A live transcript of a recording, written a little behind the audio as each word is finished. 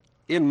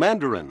in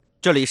Mandarin.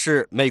 这里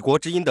是美国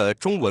之音的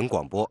中文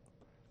广播，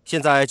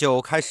现在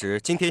就开始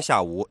今天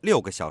下午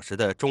6个小时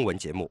的中文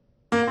节目。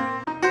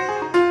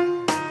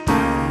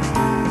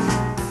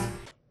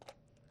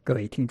各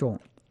位听众，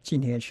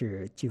今天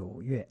是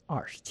9月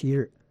27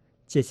日，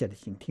接下来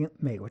请听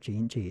美国之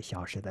音这1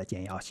小时的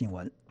简要新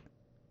闻。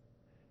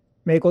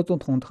美国总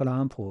统特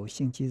朗普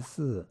星期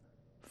四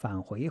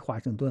返回华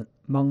盛顿，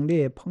猛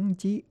烈抨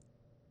击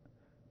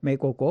美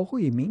国国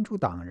会民主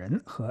党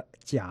人和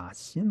假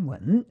新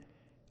闻，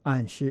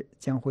暗示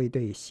将会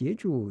对协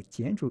助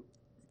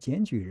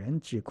检举人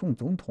指控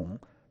总统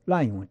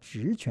滥用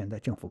职权的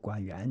政府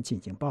官员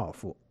进行报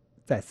复。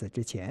在此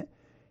之前，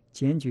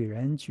检举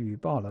人举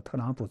报了特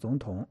朗普总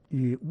统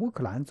与乌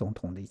克兰总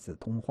统的一次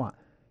通话，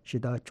使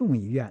得众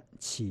议院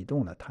启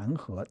动了弹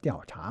劾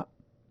调查。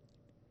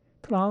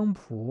特朗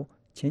普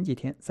前几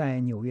天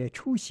在纽约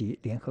出席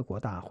联合国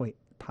大会，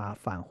他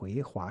返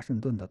回华盛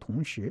顿的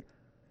同时，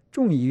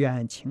众议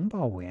院情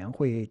报委员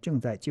会正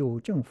在就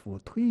政府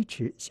推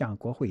迟向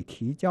国会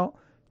提交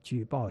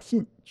举报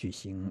信举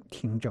行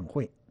听证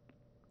会。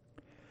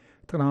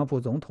特朗普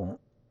总统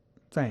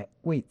在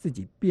为自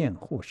己辩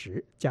护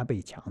时加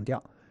倍强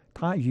调，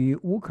他与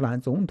乌克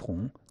兰总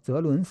统泽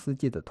伦斯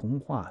基的通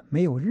话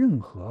没有任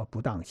何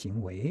不当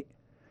行为，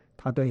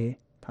他对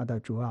他的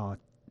主要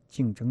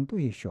竞争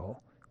对手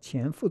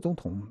前副总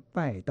统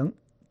拜登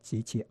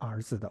及其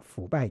儿子的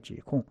腐败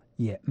指控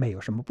也没有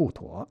什么不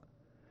妥。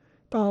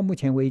到目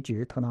前为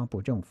止，特朗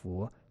普政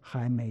府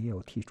还没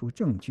有提出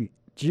证据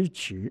支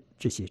持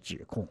这些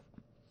指控。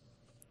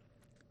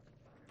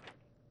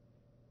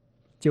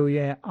9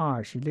月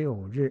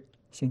26日，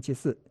星期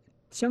四，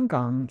香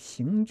港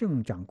行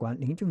政长官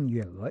林郑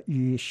月娥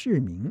与市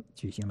民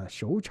举行了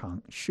首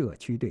场社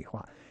区对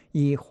话，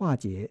以化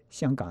解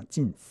香港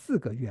近4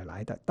个月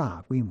来的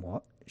大规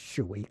模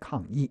示威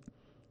抗议。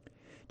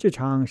这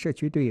场社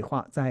区对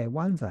话在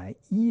湾仔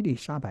伊丽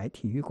莎白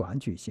体育馆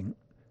举行，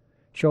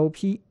首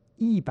批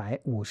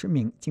150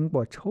名经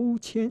过抽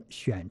签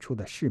选出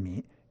的市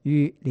民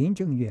与林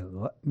郑月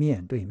娥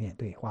面对面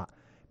对话，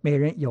每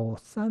人有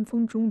3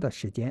分钟的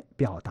时间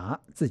表达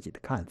自己的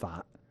看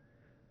法。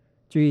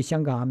据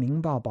香港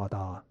明报报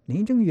道，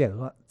林郑月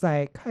娥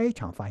在开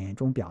场发言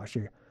中表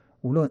示，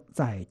无论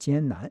再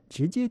艰难，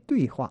直接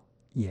对话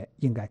也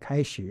应该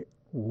开始，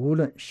无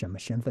论什么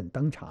身份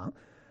登场，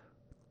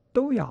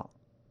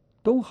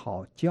都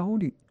好焦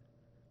虑。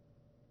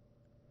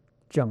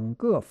整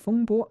个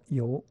风波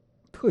由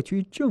特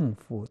区政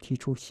府提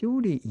出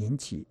修例引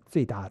起，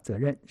最大责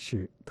任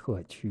是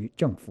特区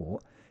政府，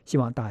希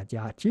望大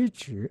家支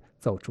持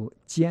走出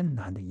艰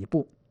难的一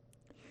步。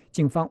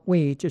警方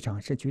为这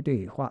场社区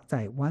对话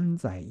在湾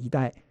仔一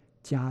带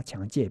加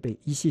强戒备，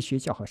一些学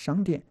校和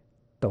商店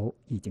都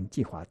已经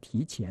计划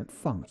提前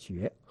放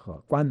学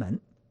和关门。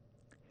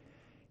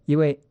一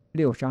位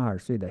62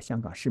岁的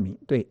香港市民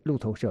对路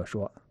透社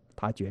说，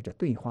他觉着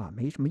对话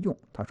没什么用。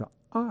他说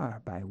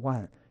，200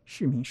万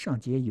市民上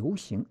街游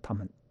行，他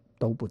们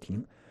都不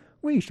听，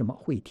为什么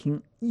会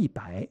听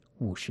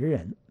150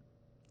人？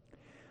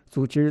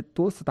组织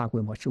多次大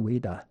规模示威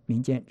的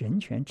民间人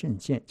权阵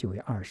线9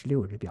月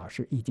26日表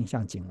示，已经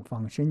向警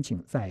方申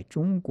请在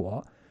中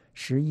国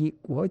11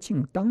国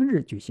庆当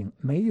日举行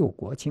没有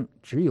国庆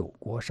只有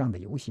国殇的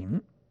游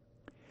行。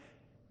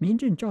民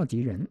阵召集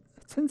人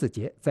岑子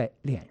杰在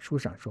脸书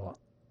上说，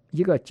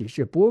一个只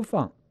是播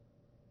放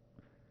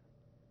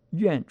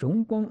愿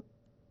荣光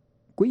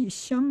归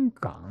香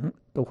港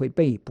都会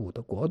被捕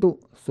的国度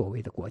所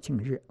谓的国庆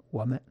日，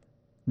我们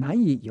难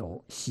以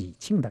有喜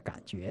庆的感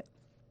觉。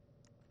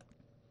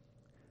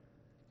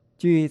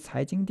据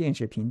财经电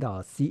视频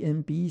道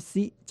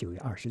CNBC 9月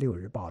26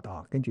日报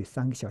道，根据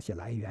3个消息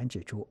来源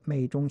指出，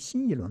美中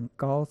新一轮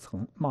高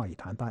层贸易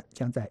谈判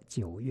将在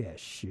9月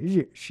10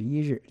日、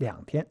11日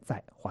2天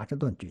在华盛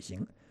顿举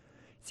行。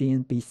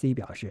CNBC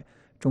表示，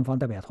中方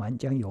代表团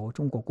将由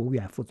中国国务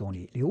院副总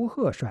理刘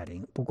鹤率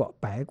领，不过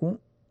白宫、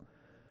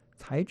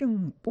财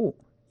政部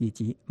以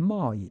及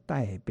贸易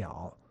代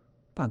表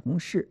办公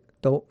室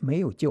都没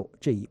有就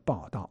这一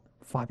报道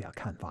发表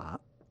看法。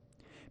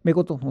美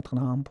国总统特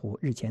朗普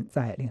日前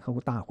在联合国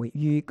大会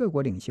与各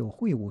国领袖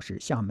会晤时，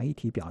向媒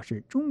体表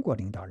示，中国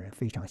领导人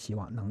非常希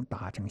望能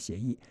达成协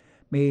议，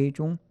美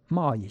中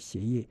贸易协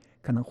议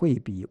可能会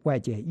比外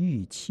界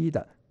预期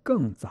的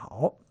更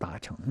早达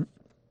成。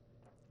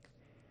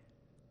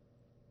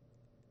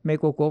美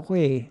国国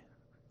会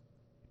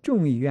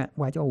众议院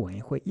外交委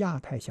员会亚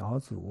太小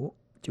组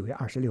9月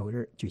26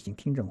日举行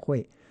听证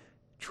会，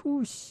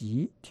出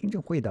席听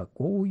证会的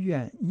国务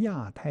院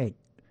亚太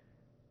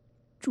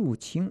驻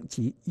青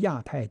及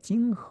亚太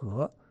经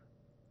合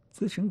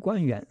资深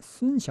官员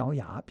孙小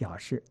雅表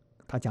示，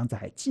他将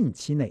在近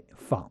期内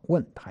访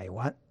问台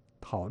湾，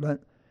讨论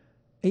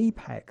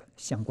APEC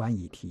相关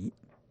议题。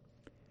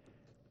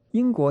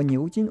英国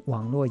牛津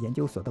网络研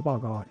究所的报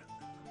告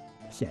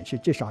显示，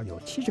至少有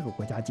70个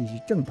国家及其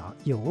政党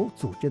有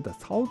组织的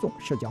操纵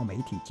社交媒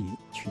体及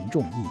群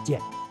众意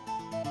见。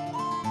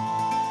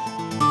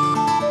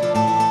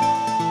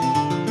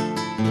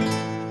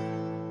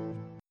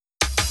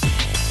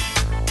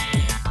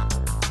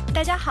带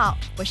大家好，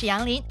我是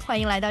杨林，欢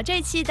迎来到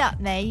这期的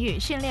美语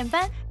训练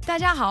班。大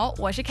家好，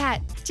我是 Kat。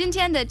今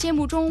天的节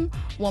目中，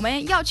我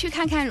们要去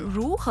看看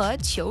如何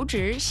求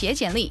职写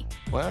简历。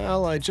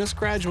Well, I just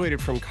graduated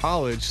from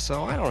college,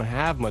 so I don't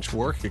have much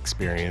work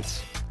experience.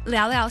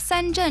 聊聊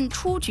三振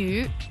出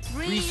局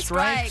Three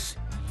strikes,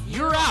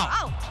 you're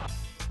out.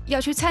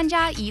 要去参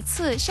加一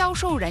次销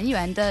售人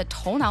员的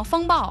头脑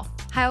风暴，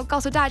还要告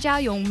诉大家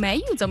用美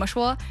语怎么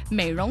说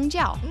美容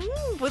觉。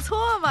不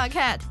错嘛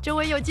Kat， 中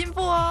文有进步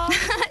哦。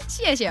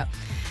谢谢。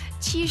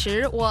其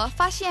实我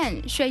发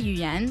现学语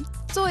言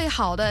最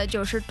好的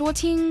就是多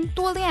听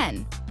多练，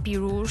比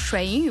如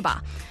学英语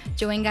吧，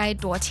就应该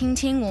多听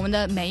听我们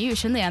的美语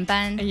训练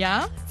班。哎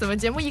呀，怎么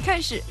节目一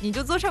开始你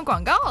就做上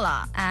广告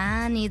了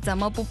啊？你怎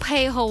么不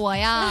配合我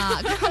呀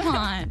？Come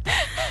on.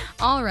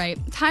 All right,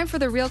 time for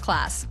the real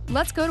class.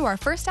 Let's go to our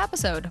first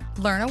episode.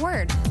 Learn a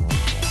word.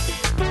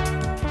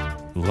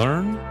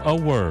 Learn a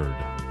word.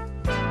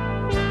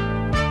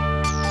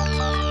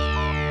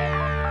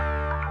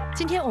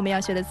 今天我们要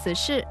学的词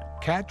是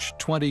Catch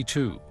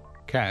 22.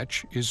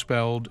 Catch is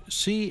spelled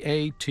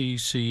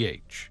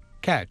C-A-T-C-H.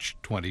 Catch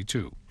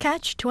 22.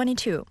 catch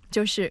 22，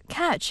就是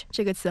catch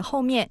这个词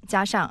后面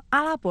加上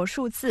阿拉伯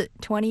数字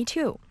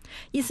22，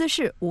意思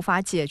是无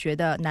法解决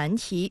的难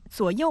题，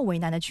左右为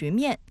难的局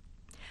面。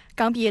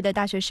刚毕业的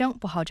大学生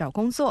不好找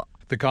工作。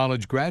The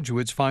college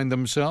graduates find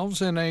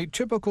themselves in a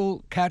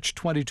typical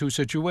Catch-22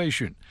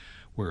 situation,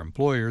 where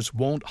employers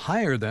won't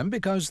hire them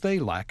because they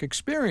lack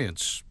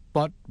experience.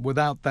 But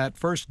without that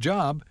first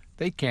job,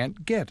 they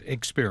can't get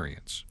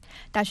experience.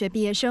 大学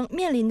毕业生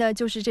面临的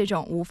就是这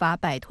种无法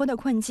摆脱的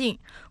困境，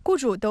雇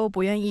主都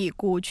不愿意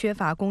雇缺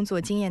乏工作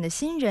经验的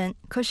新人，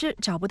可是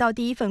找不到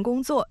第一份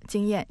工作，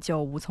经验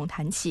就无从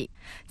谈起。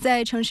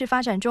在城市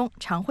发展中，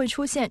常会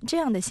出现这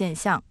样的现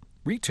象。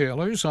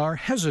Retailers are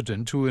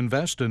hesitant to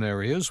invest in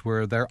areas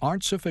where there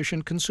aren't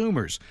sufficient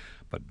consumers,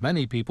 but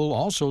many people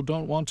also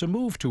don't want to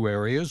move to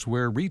areas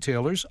where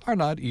retailers are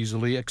not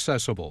easily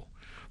accessible.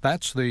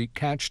 That's the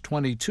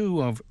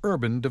catch-22 of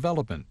urban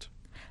development.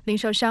 零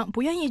售商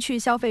不愿意去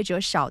消费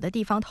者少的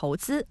地方投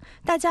资，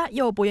大家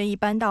又不愿意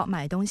搬到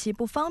买东西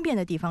不方便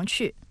的地方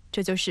去，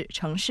这就是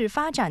城市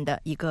发展的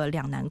一个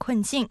两难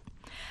困境。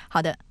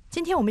好的，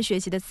今天我们学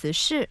习的词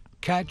是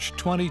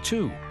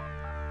Catch-22.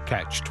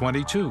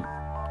 Catch-22.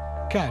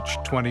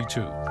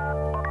 Catch-22.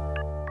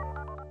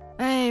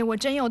 哎，我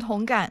真有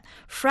同感。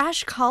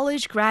Fresh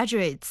college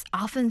graduates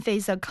often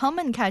face a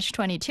common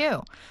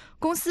catch-22.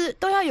 公司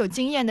都要有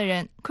经验的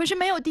人，可是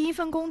没有第一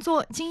份工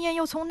作，经验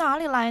又从哪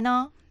里来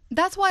呢？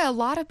 That's why a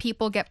lot of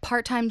people get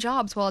part-time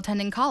jobs while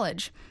attending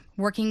college.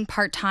 Working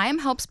part-time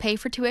helps pay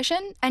for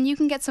tuition, and you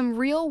can get some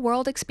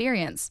real-world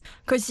experience.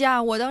 可惜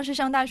啊，我当时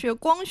上大学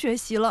光学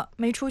习了，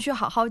没出去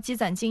好好积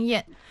攒经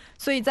验，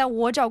所以在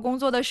我找工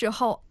作的时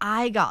候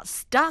I got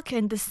stuck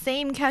in the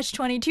same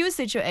catch-22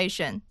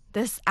 situation.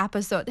 This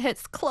episode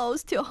hits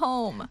close to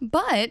home.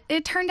 But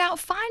it turned out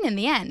fine in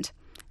the end.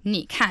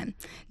 你看，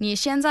你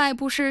现在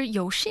不是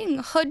有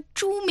幸和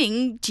著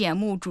名节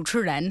目主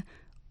持人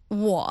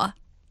我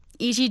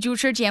一起主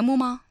持节目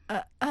吗？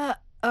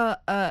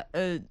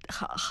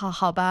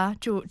好吧，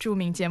著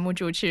名节目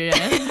主持人。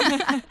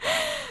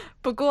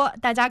不过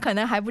大家可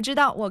能还不知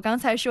道我刚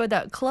才说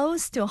的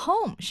close to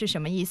home 是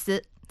什么意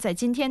思。在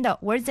今天的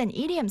Words and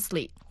Idioms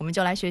里，我们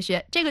就来学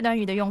学这个短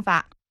语的用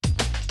法。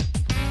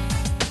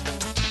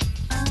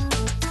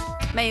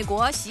美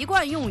国习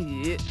惯用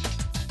语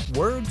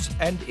Words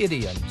and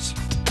idioms.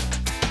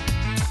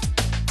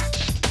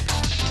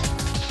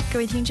 各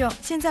位听众，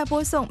现在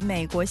播送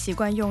美国习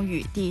惯用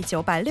语第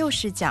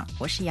960讲，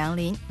我是杨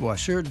林，我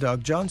是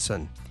Doug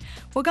Johnson.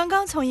 我刚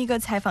刚从一个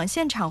采访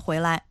现场回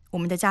来，我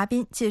们的嘉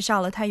宾介绍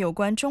了他有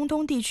关中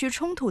东地区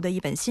冲突的一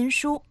本新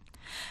书。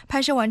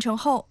拍摄完成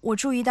后，我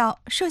注意到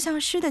摄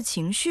像师的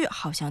情绪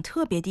好像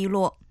特别低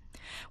落。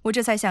我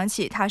这才想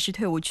起他是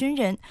退伍军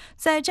人，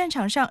在战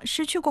场上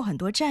失去过很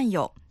多战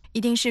友，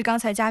一定是刚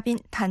才嘉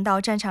宾谈到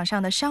战场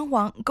上的伤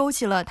亡，勾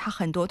起了他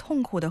很多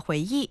痛苦的回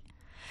忆。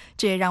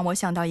这也让我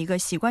想到一个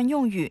习惯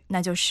用语，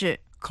那就是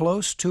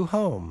Close to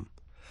home.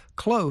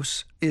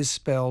 Close is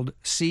spelled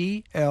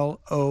C-L-O-S-E,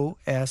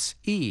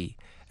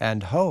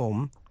 and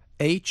home,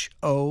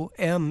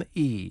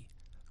 H-O-M-E.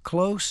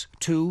 Close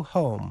to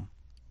home.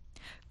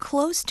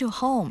 Close to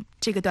home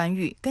这个短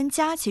语跟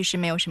家其实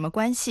没有什么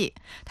关系，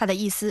它的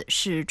意思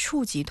是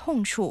触及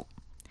痛处。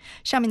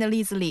上面的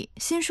例子里，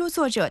新书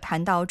作者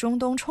谈到中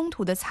东冲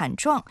突的惨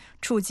状，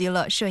触及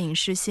了摄影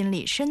师心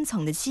里深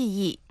层的记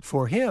忆。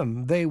For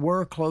him, they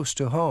were close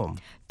to home.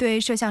 对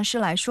摄像师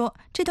来说，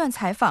这段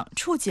采访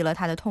触及了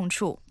他的痛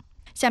处。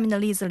下面的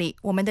例子里，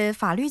我们的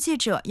法律记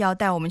者要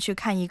带我们去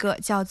看一个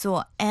叫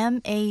做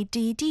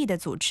MADD 的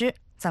组织，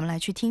咱们来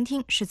去听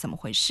听是怎么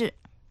回事。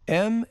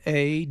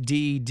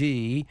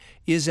MADD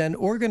is an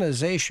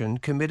organization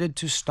committed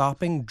to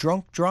stopping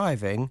drunk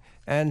driving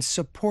and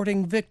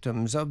supporting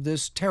victims of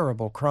this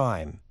terrible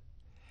crime.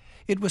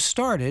 It was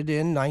started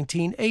in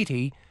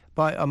 1980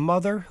 by a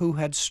mother who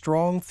had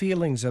strong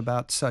feelings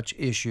about such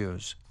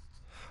issues.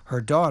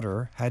 Her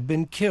daughter had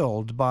been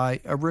killed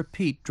by a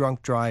repeat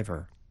drunk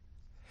driver.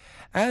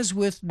 As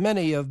with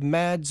many of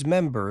MAD's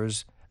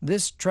members,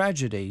 this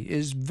tragedy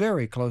is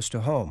very close to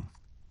home.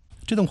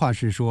 这段话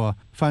是说，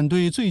反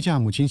对醉驾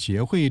母亲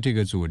协会这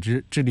个组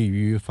织致力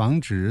于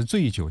防止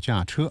醉酒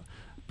驾车，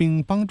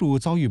并帮助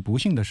遭遇不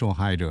幸的受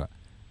害者。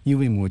一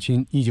位母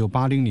亲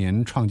1980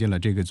年创建了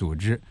这个组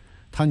织，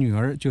她女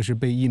儿就是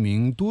被一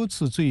名多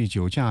次醉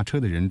酒驾车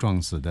的人撞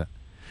死的。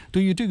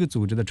对于这个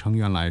组织的成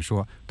员来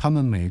说，他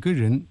们每个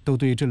人都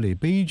对这类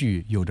悲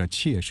剧有着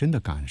切身的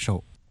感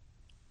受。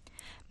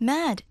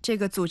MAD 这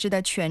个组织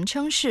的全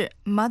称是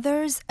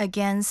Mothers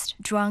Against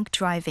Drunk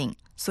Driving，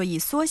 所以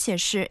缩写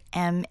是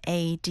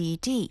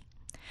MADD。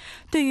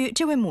 对于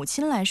这位母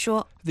亲来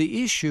说， The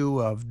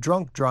issue of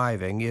drunk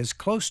driving is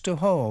close to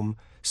home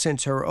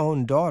since her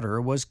own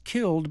daughter was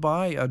killed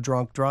by a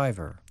drunk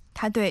driver.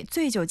 她对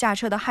醉酒驾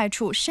车的害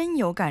处深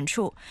有感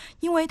触，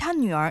因为她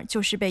女儿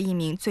就是被一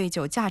名醉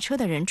酒驾车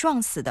的人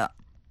撞死的。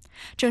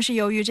正是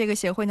由于这个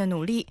协会的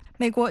努力，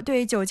美国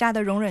对酒驾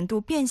的容忍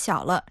度变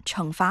小了，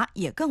惩罚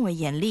也更为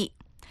严厉。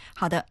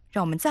好的，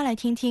让我们再来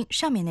听听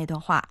上面那段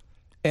话。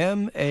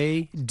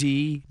 MADD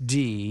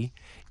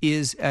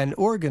is an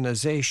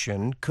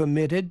organization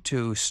committed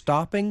to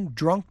stopping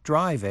drunk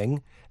driving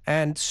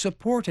and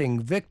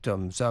supporting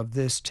victims of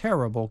this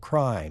terrible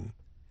crime.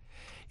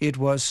 It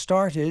was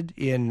started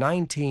in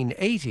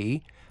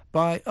 1980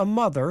 by a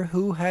mother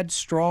who had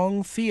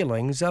strong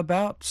feelings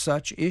about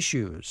such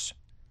issues.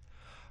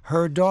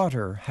 Her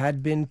daughter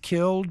had been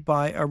killed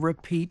by a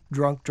repeat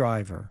drunk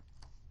driver.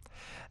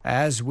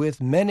 As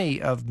with many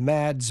of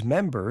MAD's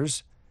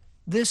members,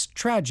 this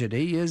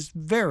tragedy is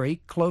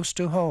very close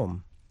to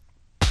home.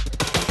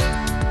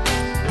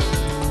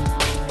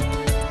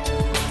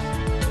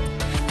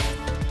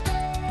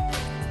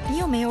 你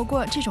有没有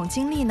过这种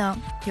经历呢？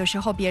有时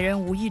候别人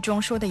无意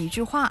中说的一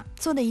句话、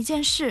做的一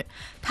件事、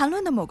谈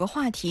论的某个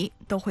话题，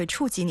都会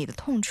触及你的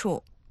痛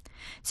处。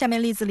下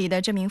面例子里的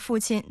这名父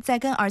亲在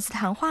跟儿子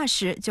谈话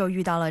时就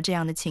遇到了这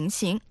样的情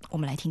形，我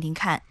们来听听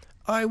看。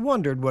 I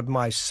wondered what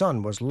my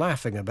son was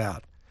laughing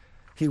about.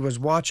 He was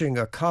watching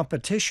a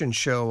competition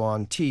show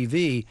on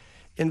TV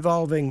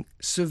involving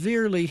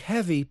severely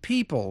heavy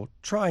people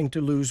trying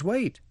to lose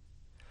weight.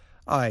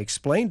 I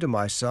explained to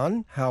my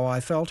son how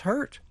I felt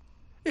hurt.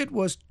 It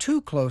was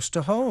too close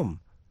to home.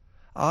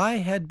 I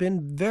had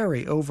been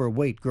very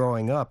overweight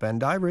growing up,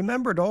 and I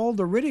remembered all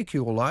the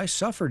ridicule I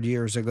suffered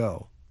years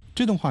ago.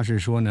 这段话是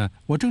说呢，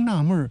我正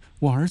纳闷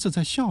我儿子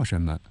在笑什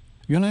么，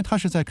原来他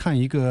是在看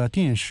一个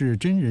电视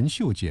真人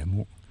秀节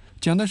目，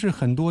讲的是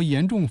很多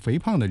严重肥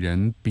胖的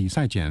人比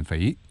赛减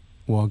肥。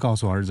我告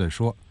诉儿子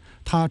说，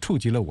他触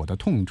及了我的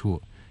痛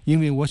处，因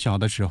为我小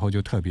的时候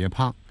就特别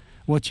胖，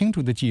我清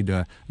楚地记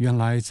得原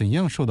来怎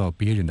样受到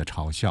别人的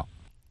嘲笑。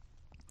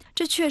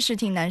这确实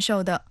挺难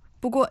受的，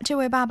不过这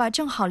位爸爸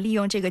正好利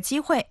用这个机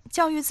会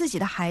教育自己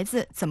的孩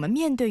子怎么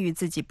面对与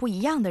自己不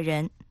一样的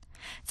人。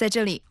在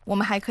这里，我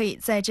们还可以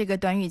在这个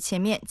短语前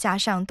面加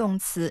上动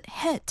词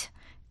hit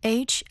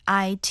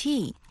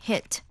H-I-T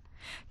hit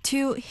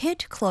to hit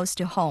close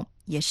to home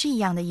也是一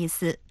样的意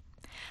思。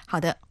好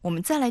的，我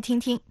们再来听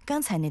听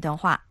刚才那段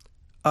话。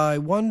 I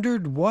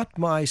wondered what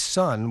my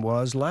son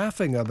was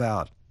laughing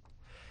about.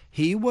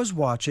 He was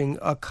watching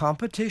a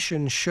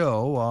competition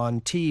show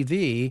on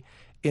TV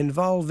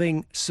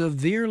involving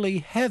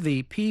severely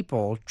heavy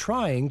people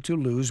trying to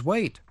lose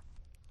weight.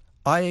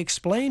 I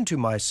explained to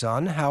my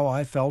son how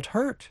I felt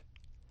hurt.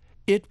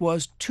 It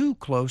was too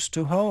close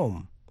to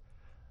home.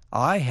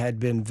 I had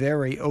been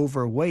very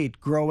overweight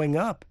growing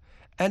up,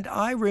 and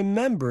I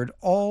remembered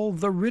all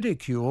the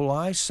ridicule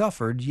I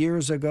suffered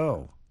years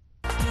ago.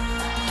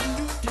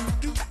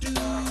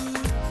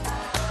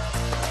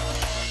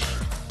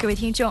 各位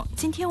听众，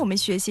今天我们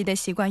学习的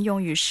习惯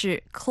用语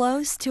是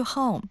close to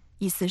home，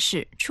 意思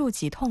是触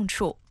及痛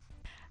处。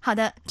好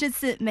的，这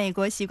次美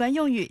国习惯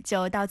用语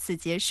就到此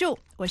结束。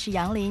我是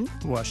杨林，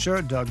我是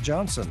Doug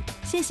Johnson。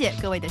谢谢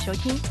各位的收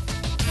听。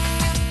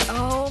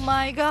Oh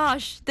my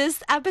gosh,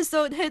 this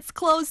episode hits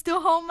close to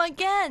home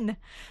again.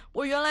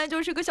 我原来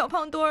就是个小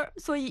胖墩儿，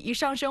所以一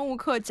上生物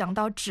课讲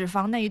到脂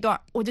肪那一段，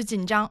我就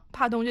紧张，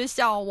怕同学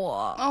笑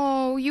我。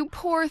Oh, you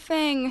poor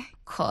thing.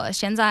 可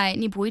现在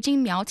你不已经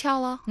苗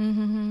条了？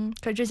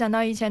可是想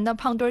到以前的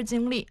胖墩儿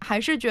经历，还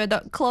是觉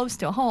得 close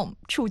to home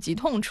触及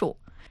痛处。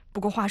不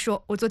过话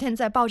说，我昨天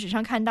在报纸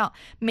上看到，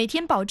每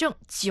天保证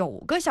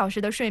9个小时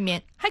的睡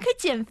眠还可以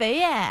减肥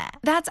耶。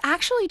That's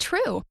actually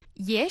true.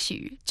 也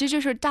许这就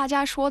是大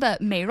家说的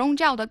美容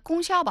觉的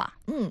功效吧。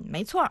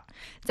没错。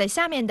在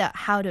下面的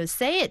How to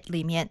say it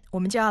里面，我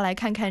们就要来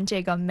看看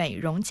这个美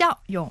容觉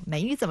用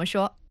美语怎么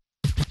说。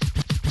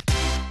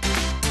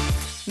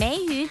美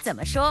语怎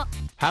么说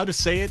How to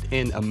say it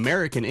in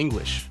American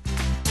English.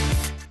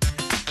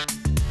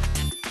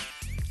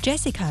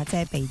 Jessica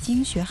在北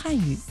京学汉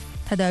语，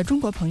她的中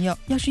国朋友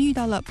要是遇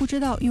到了不知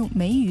道用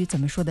美语怎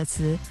么说的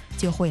词，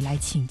就会来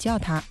请教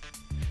她。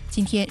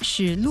今天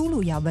是露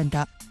露要问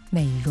的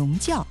美容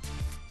觉。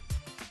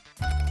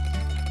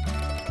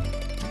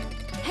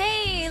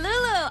Hey,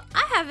 Lulu,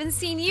 I haven't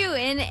seen you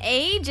in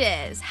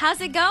ages. How's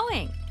it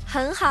going?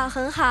 很好，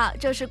很好，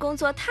就是工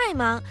作太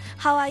忙。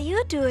How are you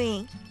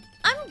doing?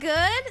 I'm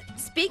good.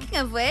 Speaking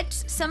of which,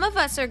 some of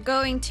us are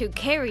going to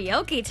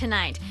karaoke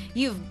tonight.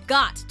 You've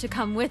got to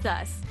come with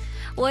us.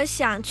 我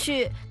想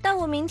去，但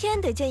我明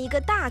天得见一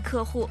个大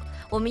客户，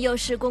我们又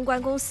是公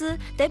关公司，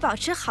得保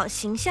持好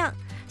形象，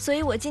所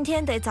以我今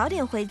天得早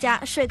点回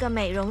家睡个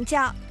美容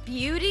觉。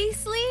Beauty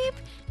sleep?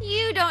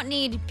 You don't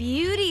need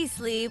beauty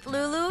sleep,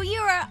 Lulu.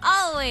 You are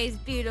always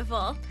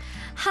beautiful.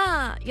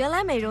 哈，原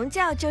来美容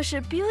觉就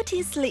是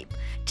beauty sleep，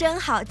 真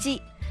好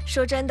记。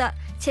说真的，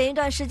前一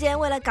段时间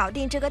为了搞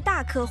定这个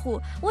大客户，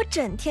我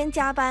整天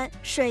加班，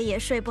睡也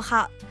睡不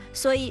好，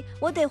所以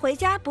我得回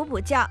家补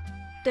补觉。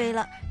对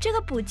了，这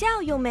个补觉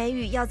用美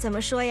语要怎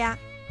么说呀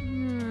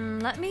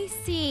？Let me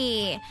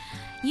see.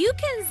 You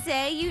can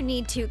say you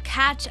need to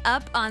catch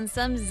up on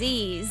some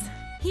Z's.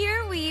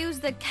 Here we use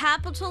the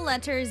capital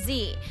letter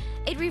Z.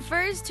 It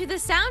refers to the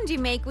sound you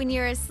make when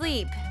you're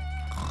asleep.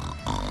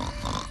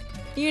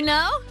 You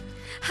know?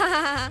 哈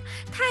哈哈，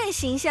太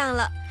形象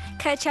了。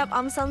Catch up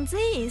on some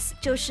Z's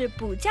就是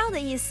补觉的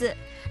意思。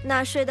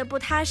那睡得不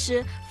踏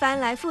实，翻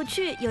来覆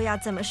去又要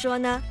怎么说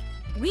呢？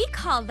 We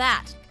call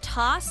that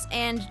toss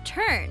and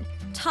turn.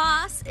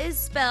 Toss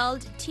is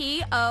spelled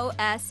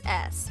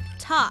T-O-S-S.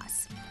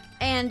 Toss.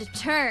 And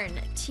turn.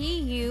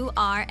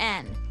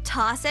 T-U-R-N.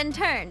 Toss and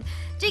turn.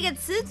 这个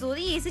词组的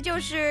意思就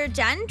是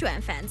辗转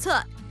反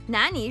侧，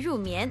拿你入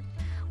眠。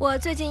我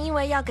最近因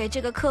为要给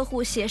这个客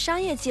户写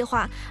商业计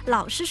划，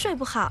老是睡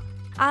不好。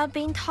I've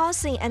been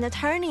tossing and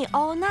turning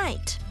all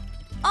night.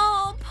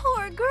 Oh,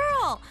 poor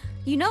girl.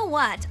 You know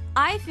what?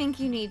 I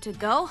think you need to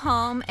go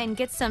home and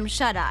get some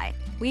shut-eye.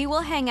 We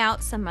will hang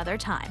out some other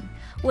time.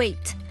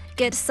 Wait,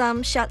 get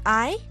some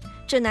shut-eye?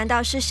 这难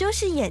道是休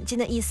息眼睛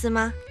的意思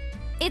吗？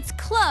 It's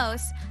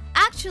close.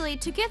 Actually,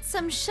 to get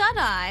some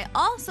shut-eye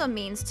also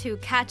means to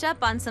catch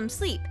up on some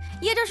sleep.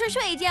 也就是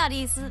睡觉的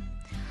意思。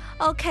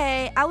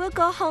Okay, I will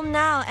go home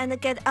now and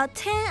get a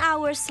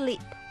 10-hour sleep.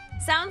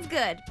 Sounds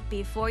good.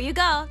 Before you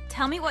go,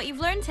 tell me what you've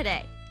learned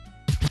today.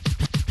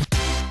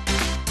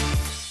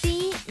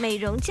 第一，美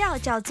容觉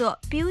叫做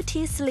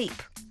beauty sleep。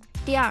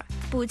第二，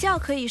补觉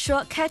可以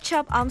说 catch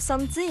up on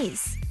some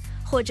Z's，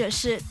 或者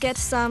是 get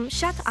some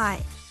shut eye。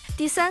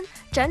第三，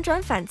辗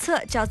转反侧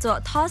叫做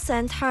toss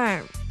and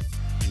turn。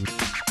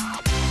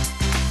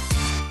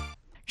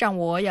让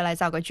我也来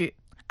造个句。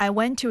I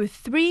went to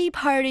 3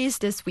 parties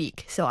this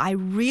week, so I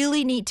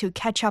really need to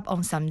catch up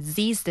on some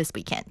Z's this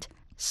weekend.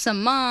 什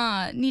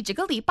么？你这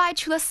个礼拜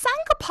去了3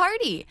个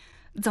party，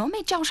 怎么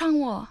没叫上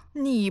我？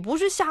你不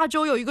是下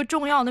周有一个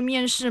重要的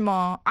面试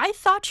吗？ I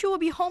thought you would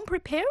be home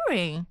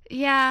preparing.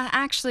 Yeah,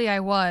 actually I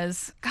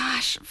was.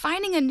 Gosh,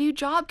 finding a new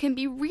job can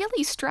be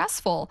really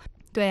stressful.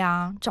 对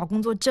啊，找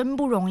工作真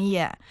不容易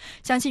耶。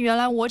相信原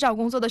来我找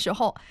工作的时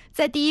候，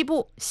在第一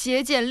步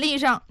写简历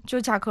上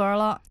就卡壳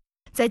了。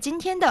在今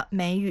天的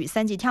美语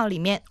3级跳里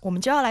面，我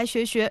们就要来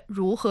学学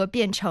如何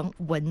变成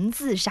文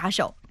字杀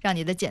手，让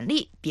你的简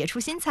历别出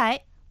心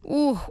裁。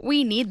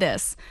We need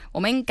this. 我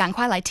们赶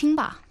快来听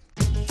吧。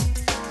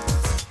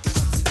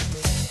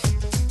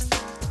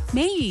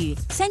美语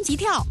3级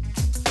跳，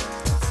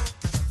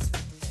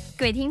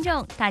各位听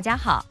众，大家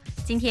好，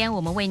今天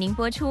我们为您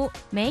播出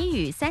美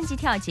语3级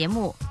跳节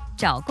目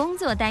找工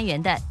作单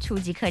元的初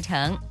级课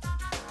程。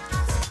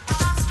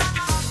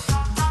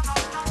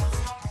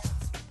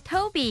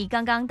Toby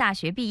刚刚大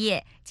学毕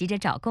业，急着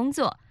找工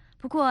作，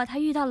不过他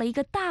遇到了一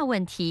个大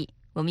问题，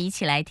我们一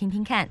起来听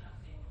听看。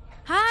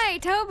Hi,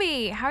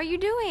 Toby. How are you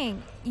doing?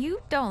 You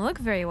don't look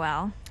very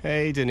well.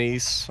 Hey,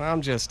 Denise.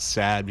 I'm just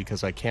sad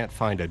because I can't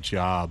find a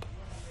job.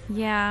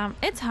 Yeah,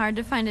 it's hard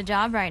to find a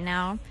job right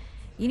now.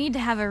 You need to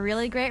have a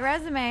really great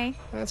resume.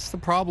 That's the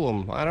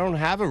problem. I don't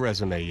have a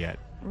resume yet.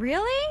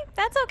 Really?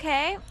 That's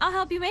okay. I'll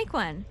help you make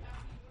one.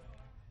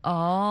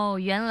 哦，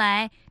原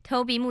来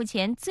Toby 目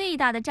前最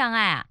大的障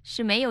碍啊，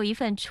是没有一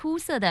份出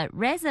色的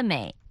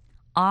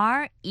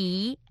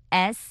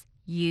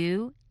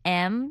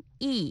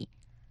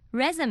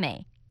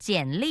resume。resume，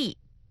 简历。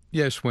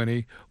Yes,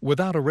 Winnie.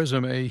 Without a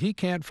resume, he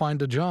can't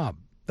find a job.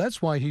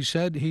 That's why he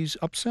said he's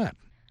upset.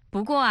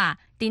 不过啊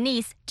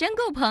 ，Denise 真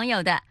够朋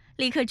友的，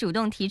立刻主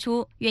动提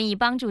出愿意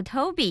帮助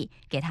Toby，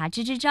 给他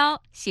支支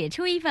招，写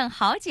出一份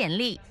好简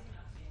历。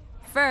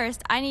First,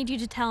 I need you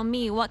to tell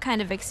me what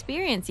kind of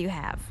experience you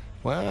have.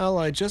 Well,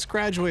 I just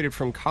graduated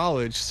from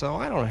college, so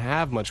I don't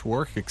have much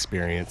work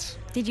experience.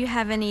 Did you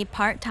have any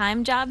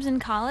part-time jobs in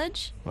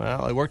college?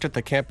 Well, I worked at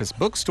the campus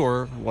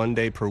bookstore 1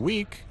 day per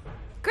week.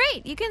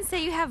 Great, you can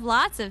say you have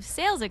lots of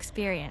sales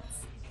experience.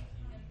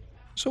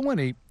 So,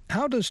 Winnie,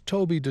 how does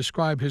Toby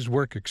describe his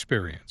work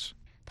experience?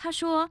 他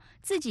说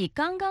自己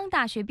刚刚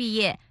大学毕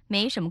业，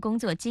没什么工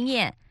作经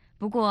验。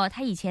不过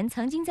他以前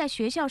曾经在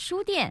学校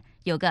书店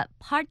有个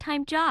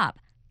part-time job，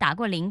 打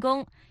过零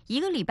工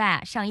，1个礼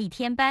拜上1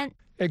天班。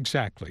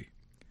Exactly.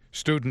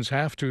 Students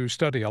have to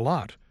study a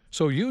lot,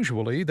 so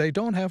usually they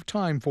don't have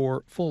time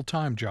for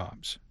full-time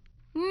jobs.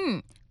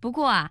 不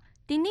过啊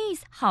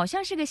Denise 好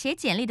像是个写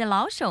简历的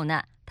老手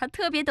呢，她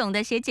特别懂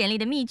得写简历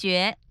的秘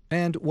诀。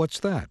And what's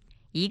that?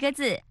 一个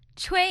字，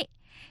吹。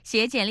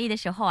写简历的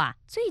时候啊，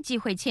最忌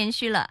讳谦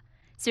虚了。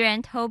虽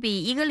然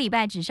Toby 1个礼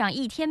拜只上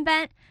1天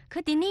班，可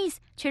Denise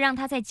却让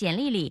他在简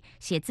历里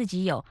写自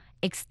己有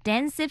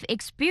extensive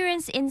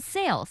experience in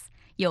sales，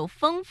 有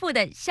丰富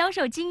的销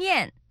售经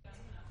验。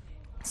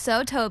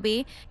So,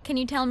 Toby, can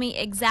you tell me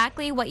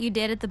exactly what you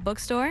did at the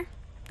bookstore?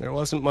 There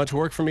wasn't much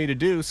work for me to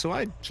do, so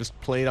I just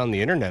played on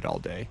the internet all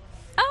day.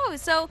 Oh,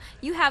 so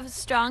you have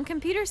strong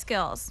computer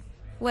skills.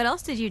 What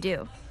else did you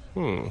do?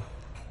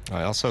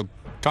 I also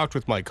talked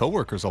with my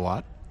coworkers a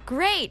lot.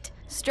 Great!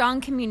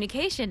 Strong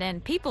communication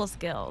and people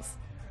skills.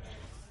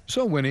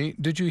 So, Winnie,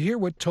 did you hear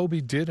what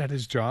Toby did at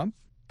his job?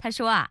 他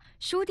说啊，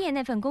书店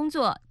那份工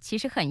作其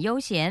实很悠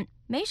闲，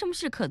没什么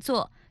事可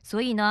做，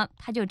所以呢，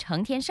他就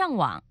成天上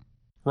网。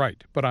Right,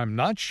 but I'm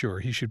not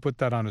sure he should put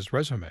that on his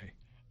resume.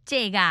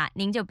 这个啊，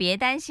您就别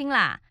担心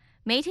啦。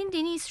没听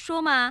Denise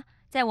说吗？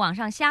在网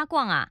上瞎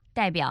逛啊，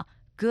代表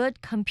good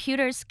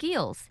computer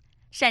skills，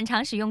 擅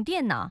长使用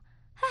电脑。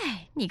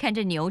哎，你看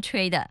这牛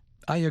吹的。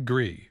I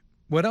agree.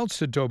 What else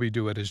did Toby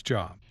do at his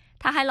job?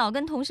 他还老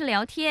跟同事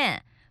聊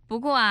天。不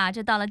过啊，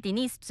这到了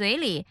Denise 嘴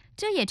里，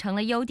这也成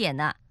了优点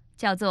呢，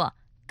叫做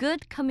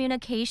good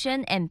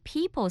communication and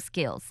people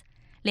skills，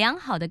 良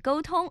好的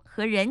沟通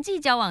和人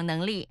际交往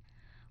能力。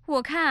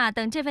我看啊，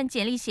等这份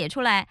简历写出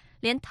来，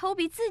连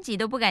Toby 自己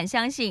都不敢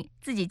相信，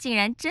自己竟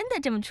然真的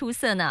这么出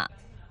色呢。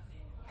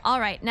All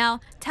right, now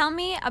tell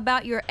me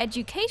about your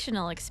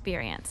educational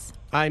experience.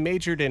 I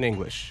majored in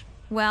English.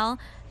 Well,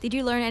 did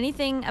you learn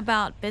anything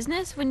about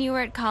business when you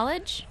were at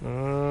college?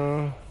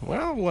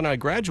 Well, when I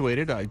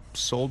graduated, I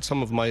sold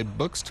some of my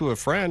books to a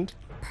friend.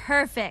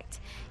 Perfect.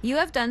 You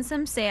have done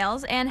some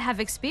sales and have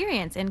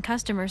experience in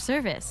customer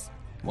service.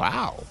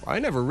 Wow, I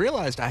never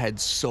realized I had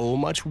so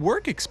much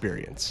work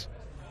experience.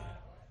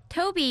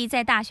 Toby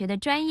在大学的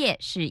专业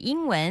是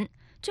英文，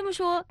这么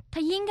说，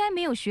他应该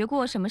没有学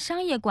过什么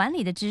商业管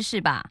理的知识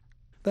吧？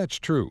 That's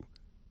true.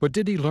 But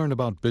did he learn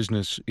about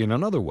business in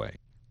another way?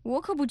 我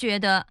可不觉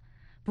得。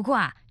不过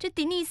啊，这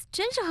Denise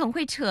真是很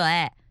会扯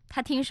哎。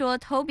他听说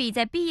Toby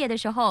在毕业的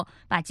时候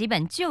把几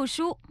本旧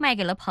书卖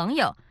给了朋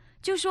友，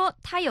就说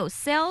他有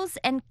sales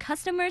and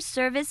customer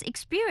service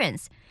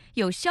experience，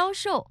 有销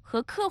售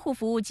和客户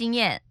服务经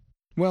验。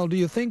Well, do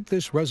you think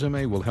this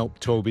resume will help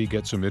Toby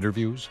get some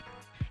interviews?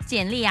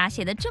 简历啊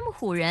写得这么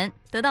唬人，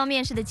得到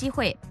面试的机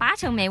会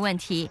80%没问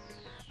题。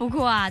不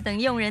过啊，等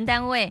用人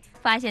单位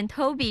发现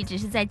Toby 只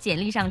是在简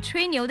历上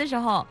吹牛的时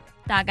候，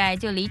大概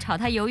就离炒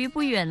他鱿鱼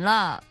不远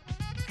了。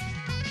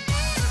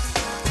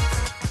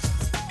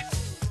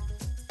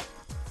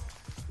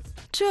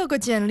这个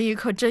简历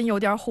可真有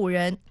点唬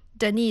人。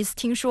Denise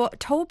听说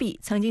Toby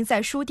曾经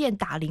在书店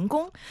打零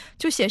工，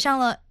就写上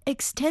了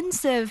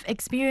extensive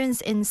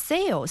experience in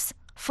sales，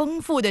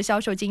 丰富的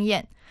销售经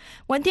验。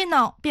玩电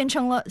脑变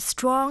成了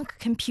strong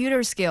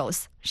computer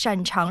skills，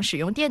 擅长使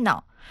用电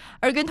脑。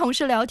而跟同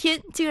事聊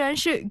天竟然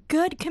是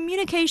good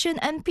communication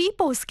and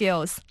people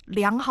skills，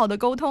 良好的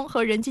沟通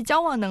和人际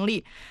交往能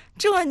力。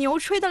这牛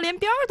吹的连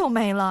边儿都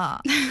没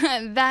了。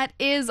That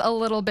is a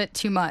little bit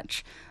too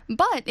much.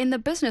 But in the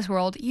business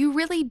world, you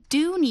really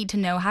do need to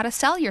know how to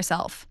sell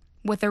yourself.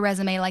 With a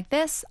resume like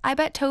this, I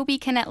bet Toby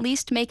can at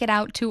least make it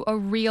out to a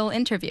real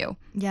interview.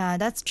 Yeah,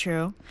 that's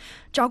true.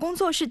 找工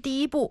作是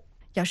第一步，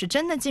要是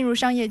真的进入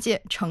商业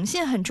界，诚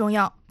信很重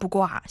要。不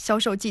过啊，销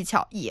售技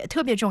巧也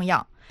特别重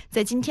要。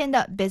在今天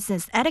的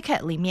Business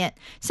Etiquette 里面，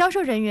销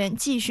售人员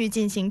继续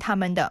进行他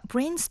们的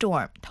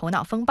brainstorm 头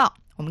脑风暴。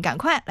我们赶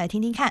快来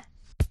听听看。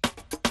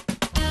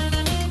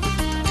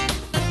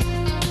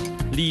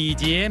礼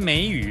节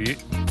美语。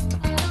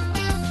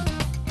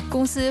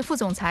公司副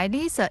总裁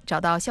Lisa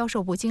找到销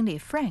售部经理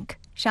Frank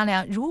商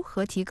量如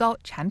何提高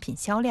产品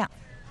销量。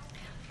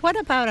What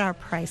about our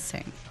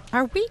pricing?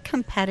 Are we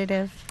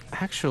competitive?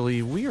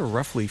 Actually, we are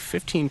roughly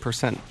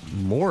 15%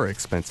 more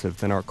expensive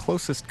than our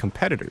closest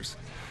competitors.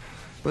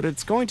 But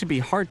it's going to be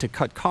hard to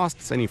cut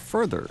costs any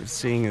further,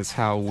 seeing as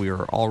how we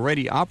are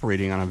already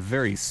operating on a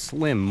very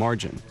slim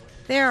margin.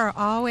 There are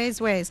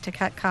always ways to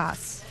cut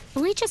costs.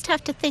 We just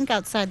have to think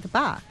outside the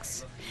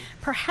box.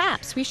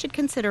 Perhaps we should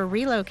consider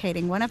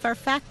relocating one of our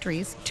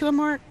factories to a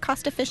more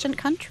cost-efficient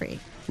country.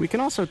 We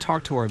can also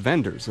talk to our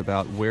vendors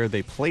about where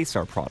they place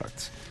our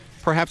products.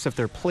 Perhaps if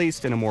they're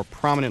placed in a more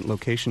prominent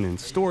location in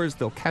stores,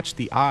 they'll catch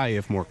the eye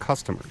of more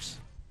customers.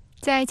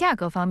 在价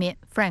格方面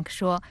 ，Frank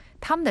说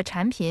他们的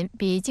产品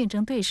比竞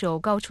争对手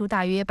高出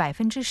大约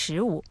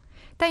15%，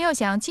但要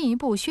想进一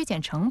步削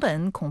减成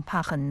本，恐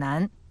怕很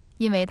难，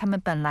因为他们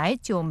本来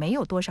就没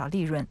有多少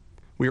利润。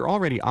We are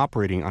already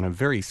operating on a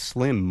very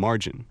slim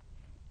margin.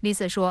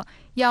 Lisa 说，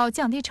要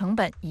降低成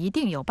本，一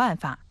定有办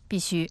法，必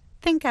须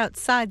think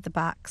outside the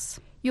box，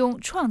 用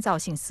创造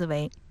性思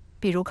维，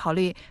比如考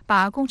虑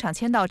把工厂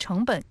迁到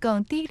成本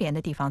更低廉的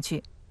地方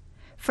去。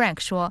Frank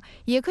说，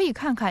也可以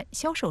看看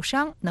销售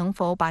商能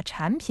否把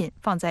产品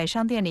放在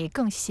商店里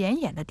更显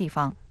眼的地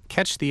方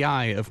 ，catch the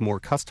eye of more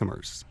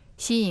customers，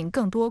 吸引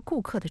更多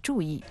顾客的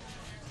注意。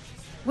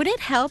Would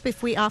it help if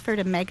we offered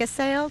a mega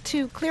sale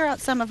to clear out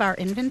some of our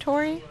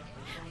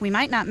inventory?We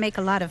might not make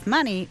a lot of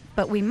money,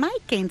 but we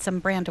might gain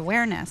some brand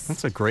awareness.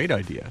 That's a great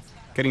idea.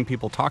 Getting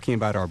people talking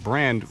about our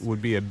brand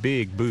would be a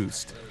big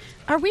boost.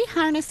 Are we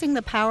harnessing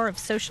the power of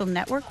social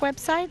network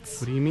websites?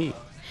 What do you mean?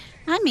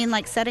 I mean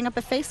like setting up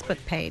a Facebook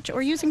page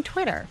or using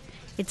Twitter.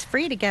 It's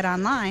free to get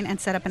online and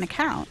set up an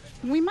account.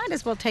 We might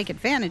as well take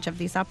advantage of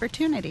these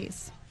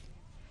opportunities.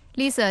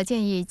 Lisa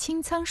建议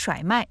清仓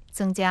甩卖，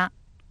增加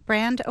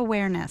Brand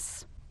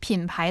awareness.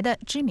 品牌的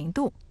知名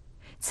度。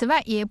此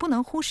外，也不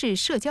能忽视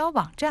社交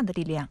网站的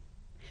力量。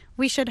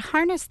We should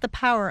harness the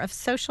power of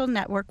social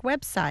network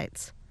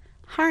websites.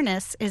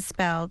 Harness is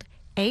spelled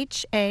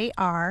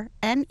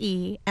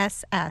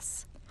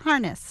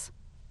Harness.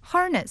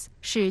 Harness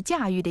是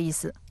驾驭的意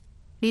思。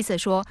Lisa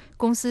说，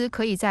公司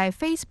可以在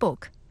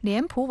Facebook、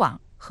脸谱网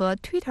和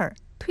Twitter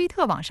推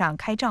特网上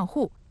开账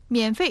户，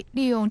免费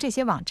利用这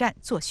些网站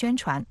做宣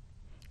传。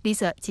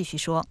Lisa 继续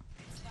说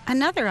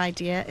Another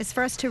idea is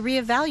for us to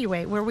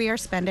reevaluate where we are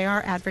spending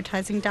our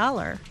advertising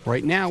dollar.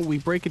 Right now, we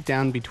break it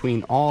down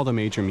between all the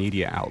major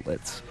media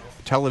outlets.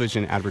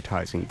 Television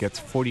advertising gets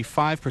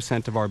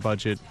 45% of our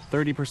budget,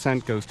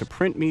 30% goes to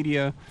print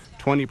media,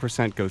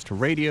 20% goes to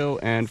radio,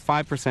 and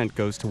 5%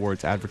 goes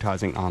towards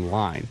advertising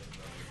online.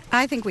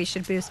 I think we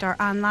should boost our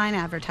online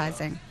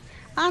advertising.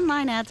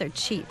 Online ads are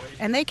cheap,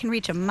 and they can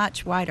reach a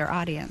much wider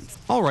audience.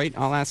 All right,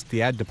 I'll ask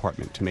the ad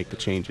department to make the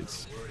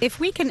changes. If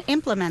we can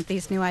implement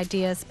these new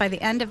ideas by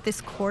the end of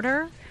this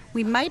quarter,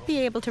 we might be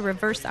able to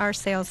reverse our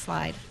sales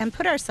slide and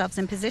put ourselves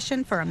in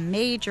position for a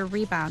major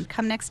rebound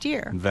come next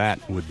year. That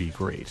would be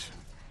great.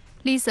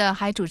 Lisa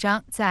还主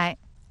张在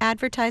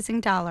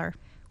Advertising dollar.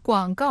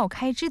 广告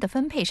开支的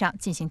分配上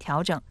进行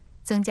调整，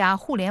增加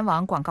互联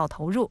网广告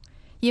投入，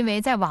因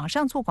为在网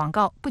上做广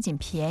告不仅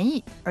便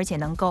宜，而且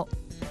能够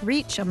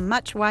Reach a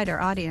much wider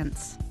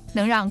audience.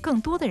 能让更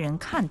多的人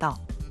看到。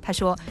他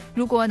说，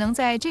如果能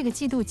在这个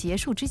季度结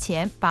束之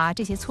前把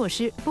这些措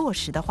施落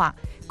实的话，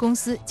公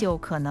司就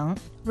可能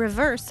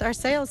Reverse our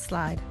sales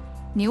slide.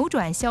 扭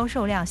转销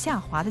售量下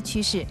滑的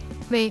趋势，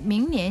为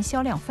明年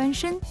销量翻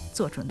身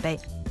做准备。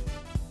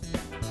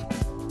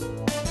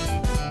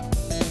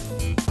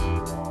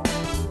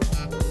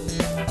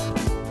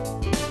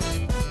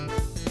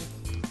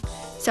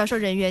销售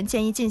人员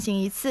建议进行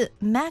一次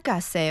mega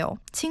sale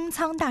清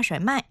仓大甩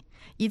卖，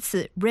以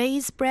此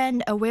raise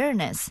brand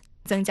awareness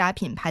增加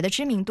品牌的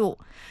知名度。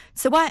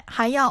此外，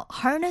还要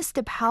harness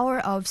the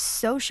power of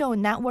social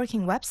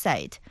networking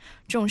website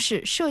重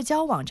视社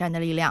交网站的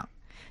力量。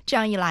这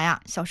样一来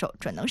啊，销售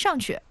准能上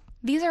去。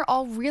These are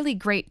all really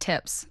great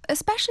tips,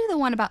 especially the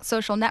one about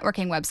social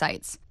networking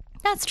websites.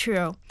 That's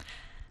true.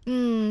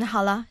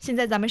 好了，现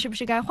在咱们是不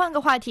是该换个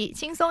话题，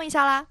轻松一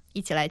下啦？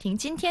一起来听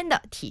今天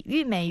的体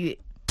育美语。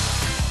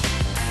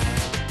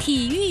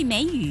体育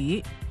美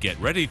语 Get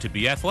ready to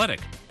be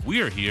athletic.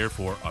 We are here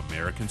for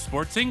American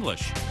Sports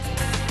English.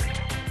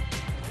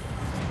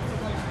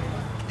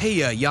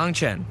 Hey, Yang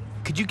Chen,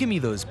 could you give me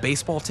those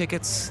baseball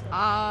tickets?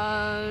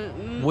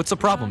 What's the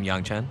problem,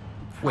 Yang Chen?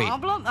 Wait.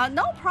 Problem?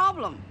 No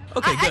problem.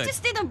 Okay, good. I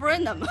just didn't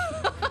bring them.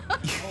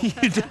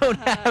 You don't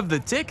have the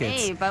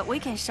tickets. Hey, but we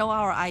can show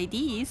our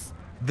IDs.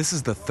 This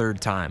is the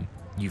third time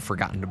you've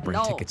forgotten to bring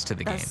tickets to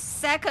the game.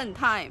 Second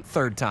time.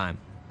 Third time.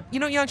 You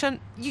know, Yang Chen,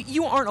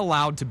 you aren't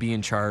allowed to be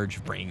in charge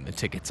of bringing the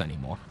tickets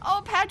anymore.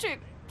 Oh, Patrick,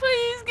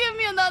 please give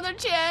me another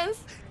chance.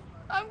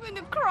 I'm going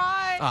to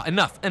cry.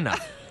 Enough.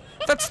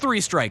 That's 3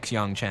 strikes,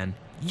 Yang Chen.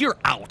 You're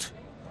out.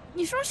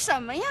 你说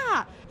什么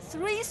呀?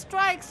 3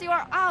 strikes,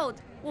 you're out.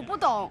 我不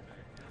懂.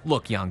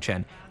 Look, Yang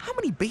Chen, how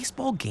many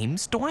baseball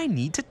games do I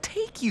need to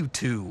take you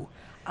to?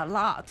 A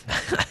lot.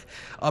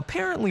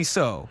 Apparently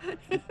so.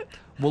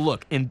 Well,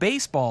 look, in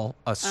baseball,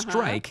 a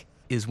strike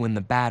is when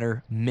the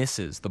batter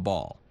misses the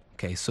ball.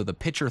 Okay, so the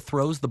pitcher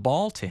throws the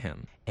ball to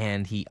him,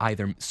 and he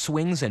either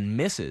swings and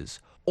misses,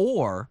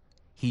 or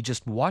he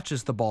just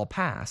watches the ball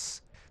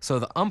pass. So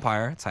the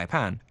umpire, 裁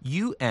判,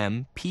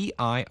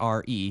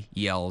 U-M-P-I-R-E,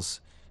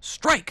 yells,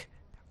 strike!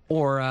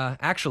 Or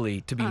actually,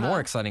 to be more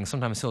exciting,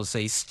 sometimes he'll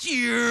say,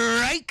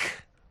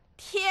 strike!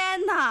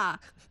 天哪，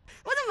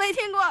我怎么没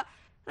听过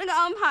那个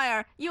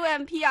umpire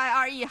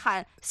U-M-P-I-R-E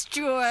喊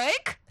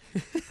strike?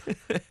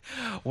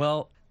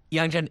 Well,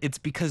 Yang Chen, it's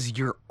because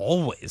you're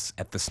always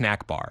at the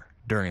snack bar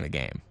during the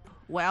game.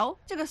 Well,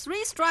 这个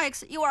 3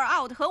 strikes, you are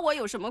out 和我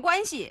有什么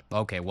关系?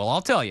 Okay, well,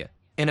 I'll tell you.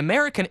 In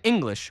American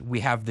English,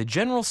 we have the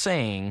general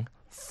saying,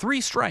 3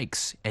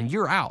 strikes and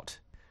you're out,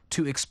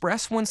 to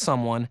express when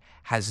someone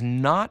has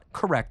not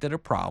corrected a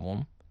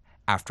problem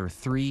after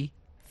 3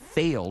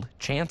 failed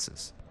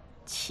chances.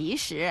 其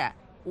实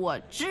我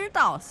知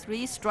道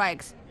 3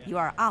 strikes, you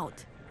are out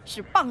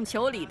是棒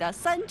球里的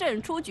3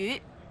振出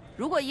局。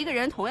如果一个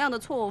人同样的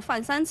错误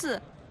犯3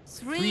次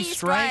，3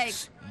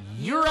 strikes,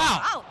 you're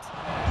out.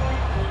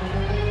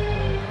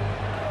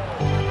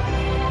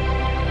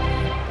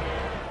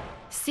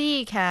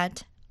 See,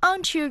 Kat,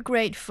 aren't you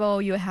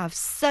grateful you have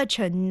such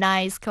a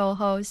nice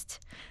co-host?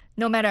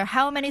 No matter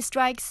how many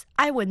strikes,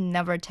 I would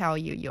never tell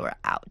you you're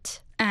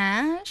out.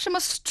 什么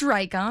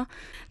strike 啊？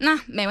那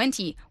没问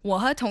题，我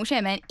和同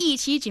学们一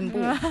起进步。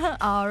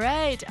All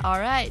right.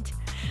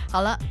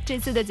 好了，这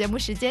次的节目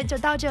时间就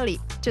到这里。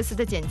这次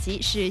的剪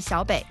辑是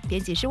小北，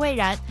编辑是魏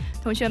然。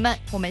同学们，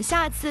我们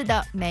下次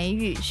的美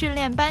语训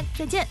练班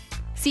再见。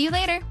See you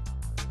later.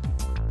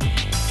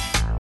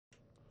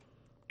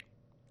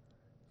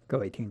 各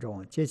位听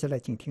众，接下来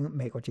请听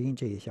美国之音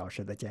这一小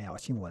时的简要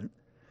新闻。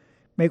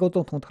美国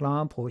总统特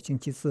朗普星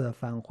期四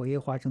返回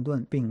华盛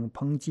顿，并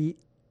抨击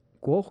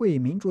国会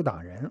民主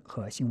党人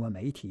和新闻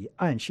媒体，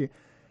暗示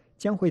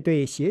将会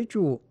对协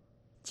助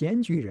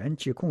检举人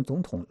指控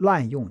总统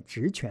滥用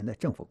职权的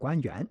政府官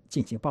员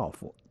进行报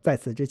复。在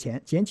此之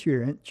前，检举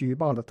人举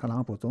报了特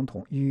朗普总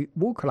统与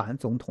乌克兰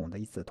总统的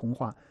一次通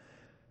话，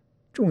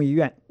众议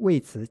院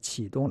为此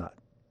启动了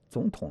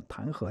总统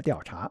弹劾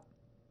调查。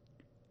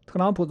特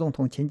朗普总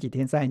统前几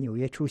天在纽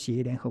约出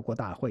席联合国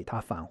大会，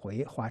他返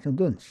回华盛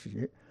顿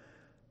时，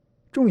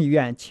众议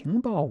院情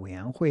报委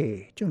员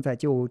会正在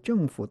就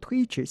政府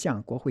推迟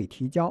向国会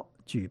提交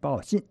举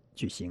报信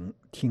举行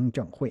听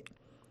证会。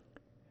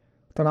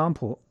特朗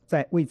普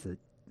在为自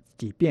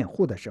己辩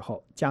护的时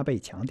候，加倍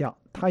强调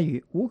他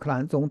与乌克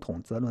兰总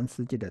统泽伦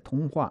斯基的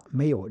通话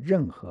没有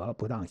任何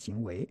不当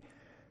行为，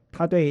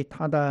他对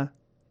他的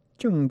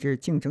政治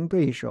竞争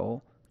对手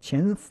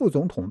前副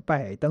总统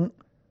拜登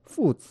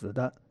父子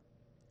的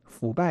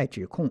腐败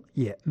指控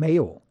也没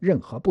有任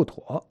何不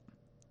妥。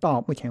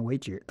到目前为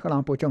止，特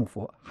朗普政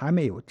府还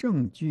没有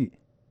证据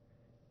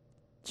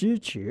支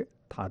持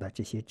他的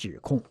这些指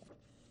控。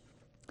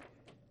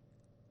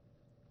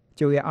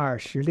9月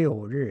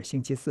26日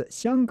星期四，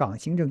香港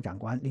行政长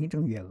官林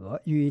郑月娥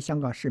与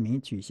香港市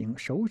民举行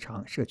首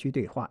场社区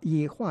对话，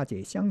以化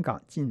解香港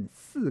近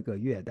4个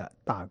月的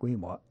大规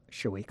模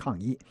示威抗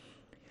议。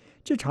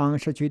这场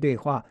社区对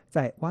话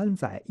在湾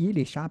仔伊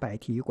丽莎白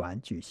体育馆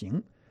举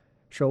行，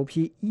首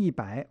批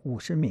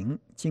150名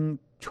经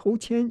抽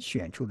签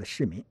选出的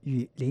市民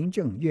与林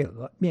郑月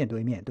娥面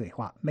对面对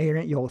话，每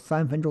人有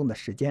3分钟的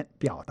时间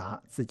表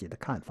达自己的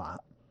看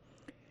法。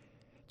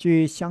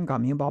据香港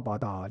明报报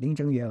道，林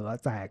郑月娥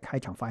在开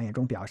场发言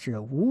中表示，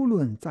无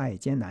论再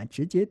艰难，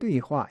直接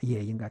对话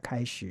也应该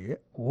开始，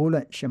无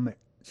论什么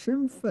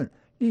身份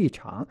立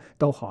场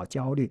都好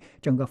焦虑。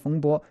整个风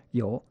波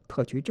由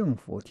特区政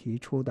府提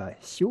出的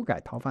修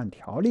改逃犯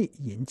条例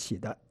引起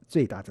的，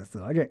最大的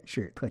责任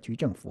是特区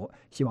政府，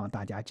希望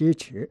大家支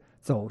持，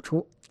走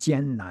出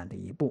艰难的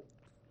一步。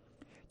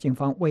警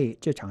方为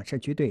这场社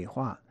区对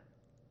话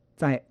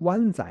在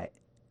湾仔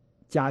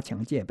加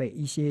强戒备，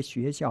一些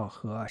学校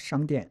和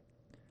商店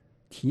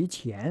提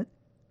前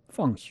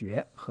放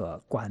学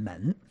和关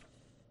门。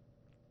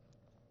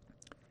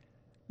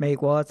美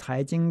国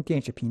财经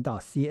电视频道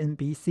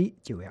CNBC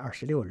 9月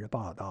26日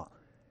报道，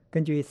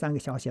根据3个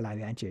消息来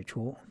源指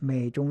出，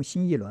美中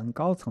新一轮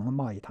高层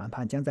贸易谈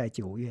判将在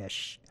10月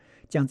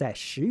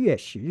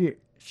10日、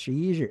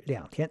11日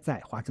2天在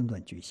华盛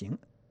顿举行。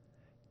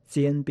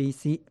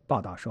CNBC 报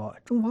道说，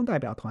中方代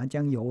表团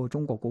将由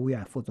中国国务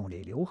院副总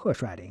理刘鹤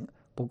率领，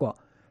不过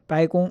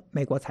白宫、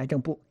美国财政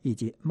部以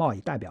及贸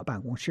易代表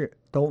办公室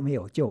都没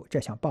有就这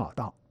项报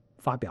道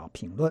发表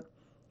评论。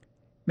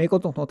美国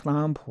总统特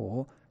朗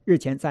普日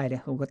前在联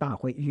合国大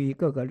会与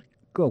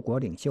各国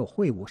领袖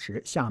会晤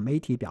时，向媒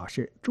体表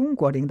示，中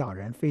国领导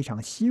人非常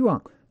希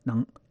望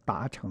能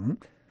达成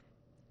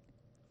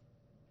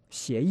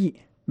协议，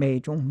美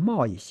中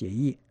贸易协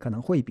议可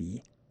能会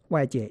比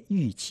外界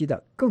预期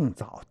的更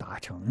早达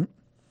成。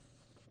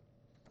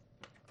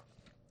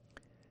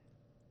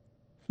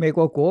美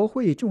国国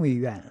会众议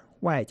院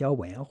外交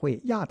委员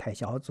会亚太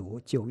小组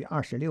9月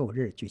26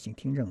日举行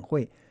听证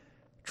会，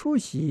出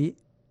席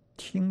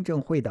听证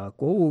会的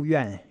国务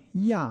院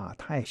亚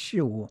太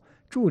事务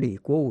助理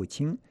国务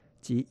卿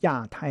及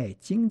亚太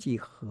经济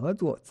合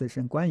作资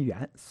深官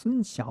员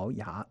孙小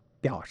雅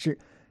表示，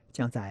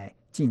将在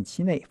近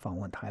期内访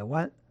问台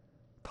湾，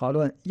讨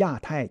论亚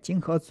太经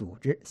合组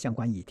织相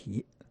关议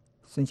题。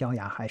孙小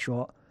雅还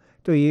说，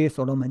对于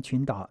所罗门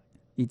群岛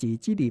以及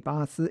基里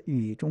巴斯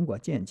与中国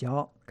建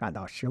交感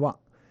到失望。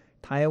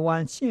台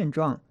湾现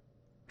状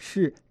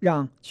是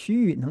让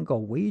区域能够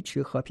维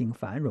持和平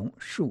繁荣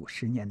数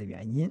十年的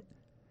原因。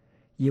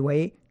以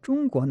为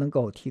中国能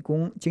够提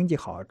供经济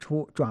好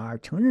处，转而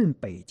承认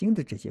北京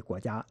的这些国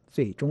家，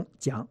最终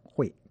将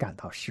会感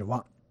到失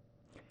望。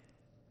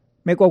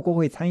美国国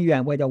会参议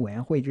院外交委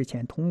员会日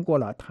前通过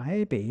了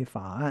台北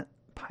法案，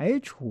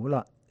除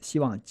了希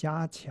望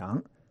加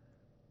强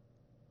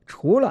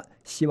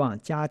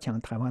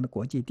台湾的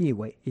国际地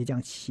位，也将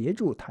协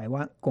助台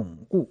湾巩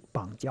固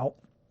邦交。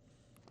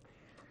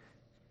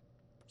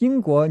英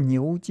国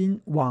牛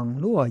津网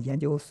络研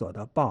究所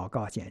的报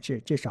告显示，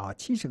至少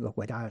70个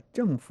国家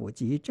政府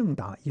及政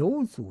党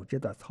有组织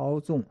地操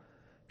纵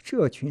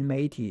社群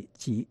媒体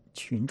及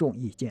群众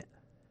意见。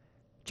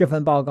这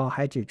份报告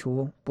还指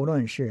出，不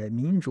论是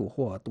民主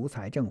或独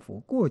裁政府，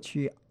过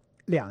去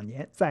2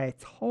年在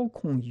操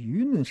控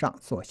舆论上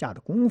所下的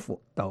功夫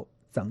都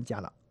增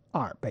加了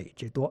2倍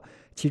之多，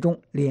其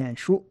中脸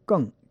书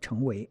更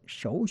成为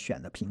首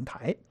选的平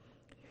台。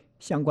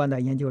相关的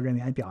研究人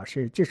员表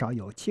示，至少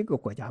有7个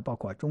国家，包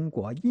括中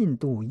国、印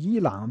度、伊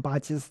朗、巴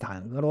基斯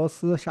坦、俄罗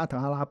斯、沙特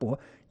阿拉伯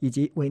以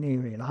及委内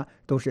瑞拉，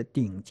都是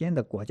顶尖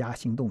的国家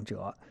行动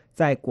者，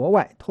在国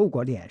外透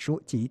过脸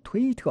书及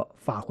推特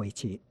发挥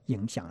其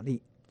影响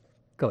力。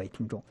各位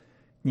听众，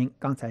您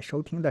刚才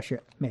收听的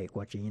是美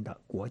国之音的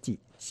国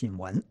际新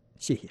闻，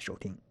谢谢收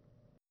听。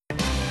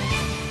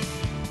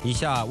以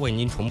下为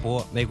您重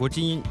播美国之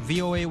音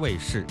VOA 卫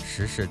视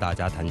时事大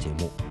家谈节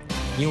目，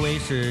因为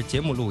是节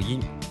目录音，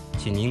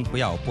请您不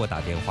要拨打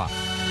电话。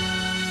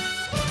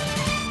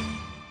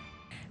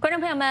观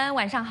众朋友们，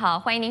晚上好，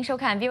欢迎您收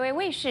看 VOA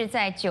卫视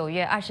在9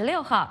月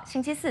26号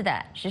星期四的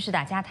时事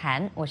大家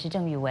谈，我是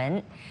郑宇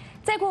文。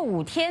再过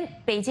5天，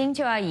北京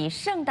就要以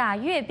盛大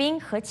阅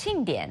兵和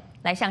庆典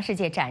来向世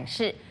界展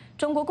示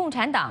中国共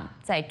产党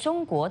在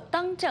中国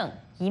当政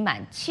已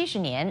满70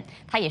年，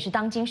它也是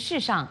当今世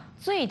上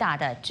最大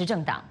的执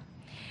政党。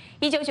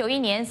1991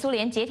年苏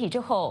联解体之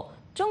后，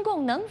中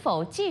共能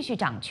否继续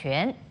掌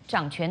权？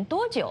掌权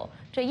多久？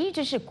这一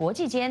直是国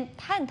际间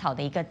探讨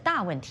的一个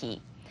大问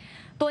题。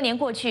多年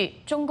过去，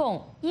中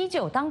共依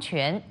旧当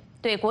权，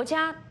对国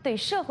家、对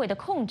社会的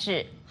控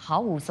制毫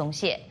无松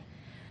懈。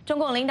中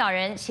共领导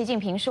人习近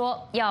平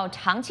说，要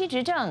长期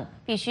执政，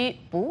必须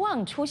不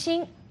忘初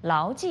心，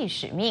牢记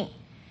使命。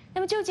那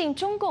么，究竟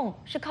中共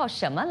是靠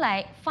什么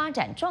来发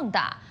展壮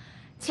大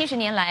？70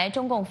年来，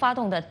中共发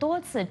动的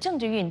多次政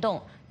治运动，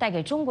带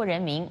给中国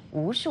人民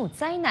无数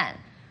灾难。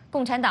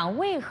共产党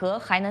为何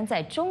还能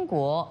在中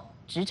国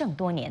执政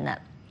多年呢？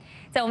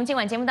在我们今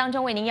晚节目当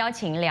中，为您邀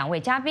请2位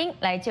嘉宾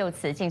来就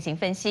此进行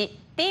分析。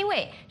第一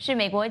位是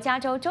美国加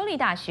州州立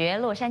大学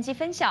洛杉矶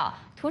分校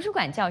图书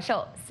馆教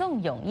授宋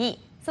永毅，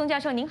宋教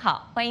授您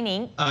好，欢迎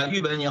您。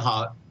玉文您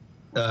好，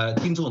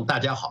听众大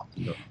家好。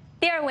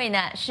第二位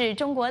呢是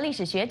中国历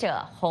史学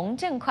者洪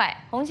正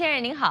快，洪先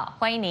生您好，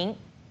欢迎您。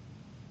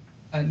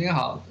您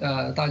好，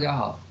大家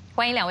好。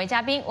欢迎2位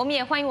嘉宾，我们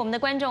也欢迎我们的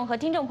观众和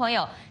听众朋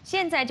友，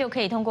现在就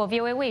可以通过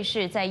VOA 卫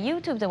视在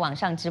YouTube 的网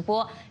上直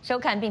播收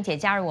看，并且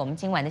加入我们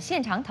今晚的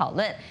现场讨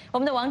论。我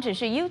们的网址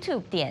是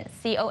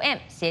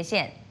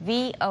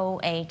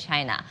youtube.com/VOA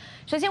China。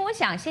首先，我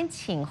想先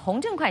请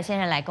洪正快先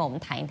生来跟我们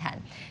谈一谈。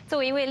作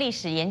为一位历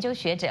史研究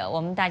学者，我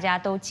们大家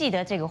都记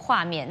得这个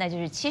画面，那就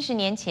是70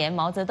年前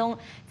毛泽东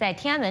在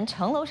天安门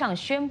城楼上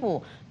宣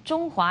布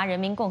中华人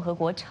民共和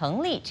国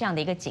成立这样的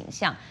一个景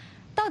象。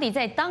到底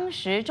在当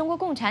时，中国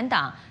共产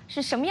党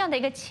是什么样的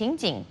一个情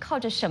景？靠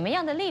着什么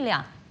样的力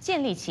量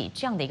建立起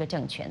这样的一个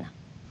政权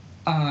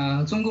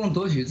呢？中共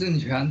夺取政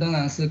权当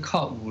然是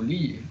靠武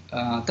力，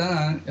当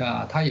然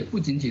它也不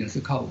仅仅是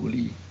靠武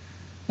力。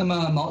那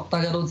么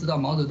大家都知道，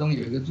毛泽东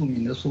有一个著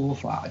名的说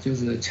法，就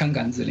是枪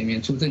杆子里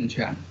面出政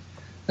权。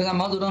当然，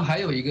毛泽东还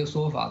有一个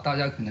说法，大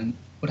家可能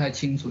不太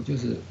清楚，就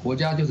是国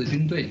家就是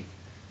军队。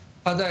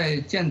他在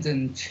建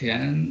政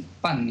前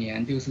半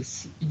年，就是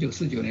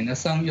1949年的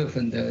3月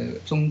份的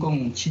中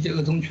共7届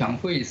二中全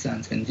会上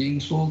曾经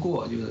说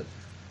过，就是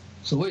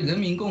所谓人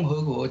民共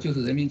和国就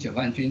是人民解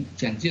放军，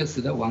蒋介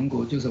石的亡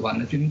国就是亡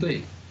了军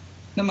队。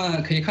那么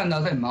可以看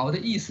到，在毛的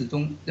意识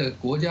中，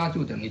国家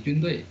就等于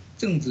军队，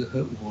政治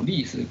和武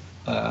力是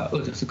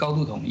二者是高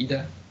度统一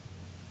的。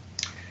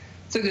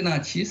这个呢，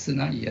其实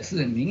呢也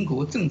是民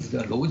国政治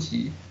的逻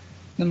辑。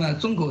那么，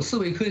中国社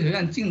会科学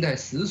院近代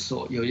史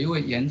所有一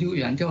位研究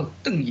员叫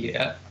邓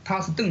野，他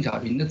是邓小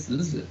平的侄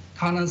子，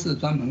他呢是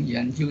专门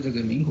研究这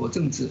个民国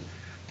政治，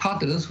他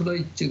得出了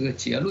这个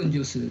结论，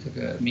就是这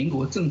个民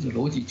国政治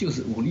逻辑就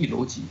是武力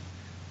逻辑，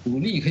武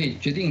力可以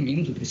决定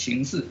民主的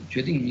形式，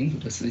决定民主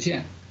的实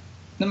现。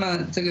那么，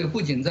这个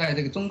不仅在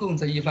这个中共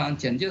这一方，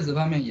蒋介石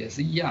方面也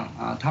是一样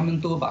他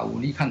们都把武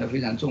力看得非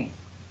常重。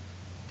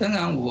当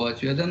然，我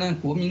觉得呢，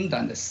国民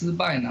党的失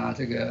败呢，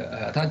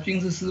他军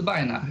事失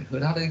败呢，和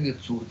他的这个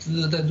组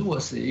织的弱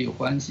势也有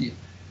关系。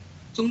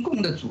中共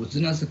的组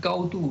织呢是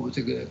高度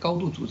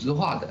组织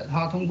化的，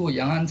他通过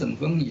延安整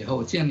风以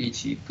后，建立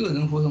起个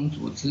人服从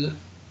组织、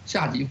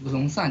下级服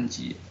从上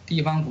级、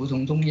地方服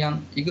从中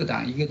央、一个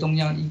党一个中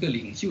央一个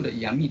领袖的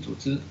严密组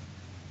织，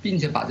并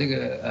且把这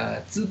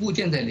个支部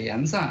建在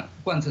连上，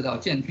贯彻到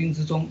建军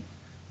之中。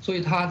所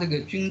以他这个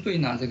军队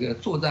呢，这个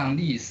作战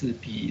力是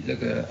比这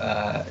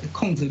个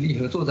控制力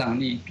和作战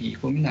力比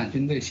国民党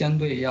军队相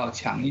对要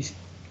强一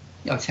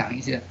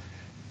些。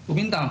国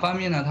民党方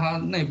面呢，他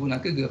内部呢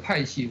各个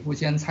派系互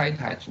相拆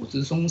台，组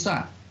织松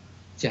散。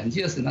蒋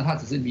介石呢，他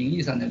只是名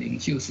义上的领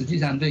袖，实际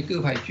上对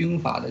各派军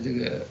阀的这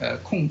个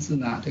控制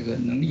呢，这个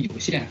能力有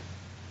限。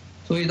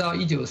所以到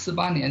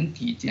1948年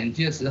底，蒋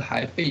介石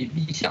还被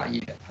逼下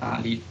野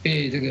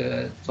被这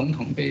个总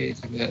统被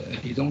这个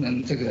李宗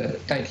仁这个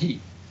代替。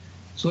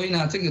所以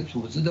呢，这个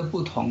组织的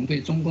不同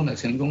对中共的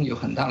成功有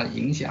很大的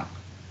影响。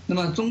那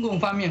么中共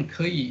方面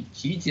可以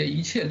集结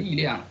一切力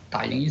量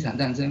打赢一场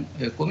战争，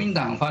国民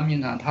党方面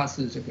呢，他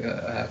是这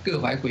个各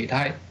怀鬼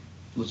胎，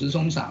组织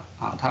松散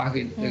他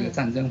这个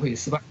战争会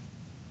失败。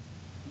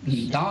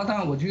然后当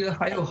然我觉得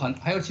还有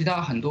其他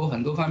很多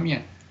方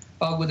面，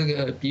包括这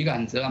个笔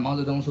杆子毛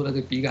泽东说的这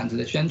个笔杆子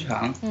的宣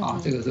传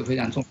这个是非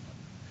常重要的。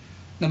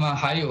那么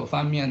还有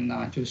方面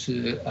呢，就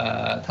是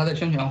他的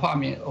宣传话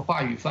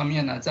语方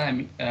面呢，在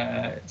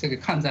这个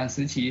抗战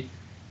时期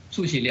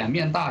竖起2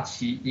面大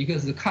旗，一个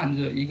是抗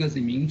日，一个是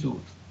民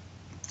主。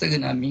这个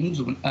呢，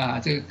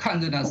这个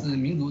抗日呢是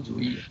民族主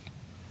义。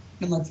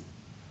那么，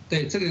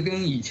对这个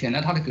跟以前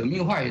呢他的革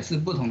命话语是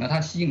不同的，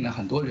他吸引了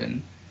很多人，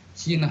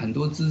吸引了很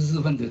多知识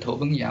分子投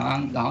奔延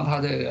安，然后他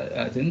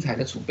的人才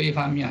的储备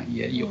方面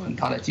也有很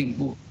大的进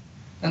步。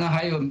当然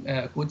还有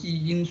国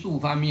际因素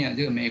方面，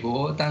这个美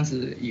国当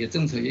时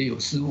政策也有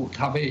失误，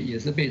它也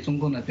是被中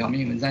共的表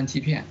面文章欺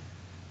骗，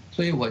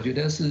所以我觉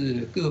得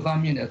是各方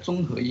面的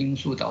综合因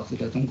素导致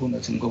了中共的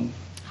成功。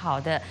好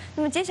的，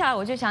那么接下来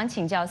我就想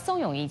请教宋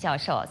永毅教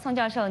授。宋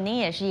教授，您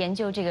也是研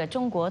究这个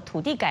中国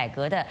土地改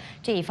革的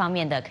这一方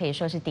面的，可以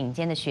说是顶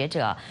尖的学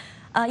者。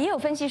也有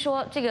分析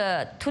说，这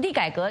个土地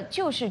改革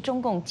就是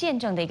中共建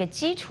政的一个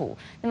基础。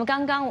那么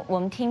刚刚我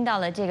们听到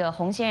了这个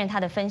洪先生他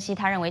的分析，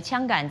他认为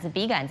枪杆子、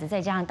笔杆子，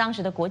再加上当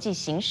时的国际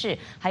形势，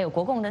还有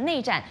国共的内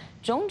战，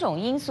种种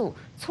因素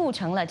促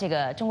成了这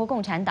个中国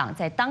共产党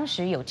在当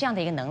时有这样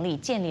的一个能力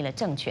建立了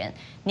政权。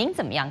您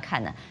怎么样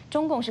看呢？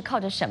中共是靠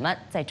着什么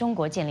在中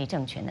国建立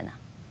政权的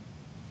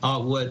呢？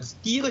我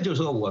第一个就是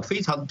说我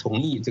非常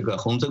同意这个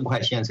洪真快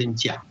先生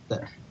讲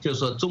的，就是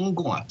说中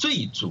共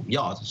最主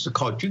要是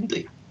靠军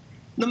队。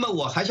那么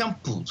我还想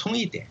补充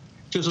一点，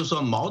就是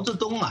说毛泽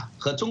东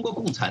和中国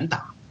共产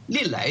党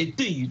历来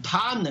对于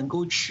他能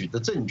够取得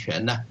政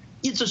权呢，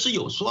一直是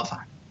有说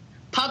法。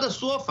他的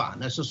说法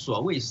呢是所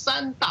谓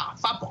3大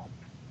法宝。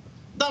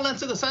当然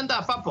这个3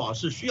大法宝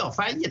是需要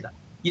翻译的，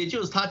也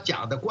就是他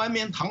讲的冠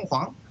冕堂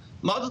皇。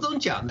毛泽东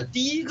讲的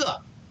第一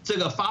个这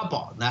个法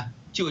宝呢，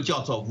就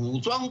叫做武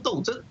装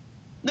斗争。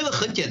那个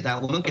很简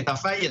单，我们给它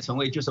翻译成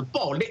为就是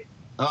暴力，是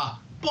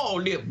吧？暴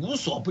力无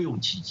所不用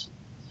其极。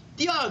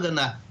第二个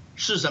呢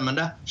是什么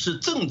呢？是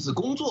政治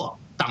工作、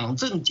党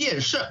政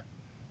建设。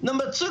那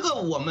么这个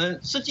我们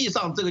实际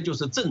上这个就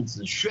是政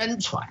治宣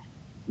传，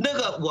那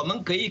个我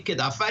们可以给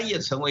它翻译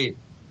成为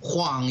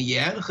谎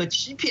言和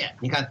欺骗。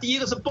你看，第一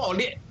个是暴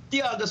力，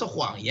第二个是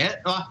谎言，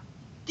是吧？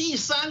第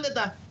三个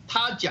呢，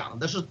他讲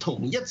的是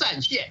统一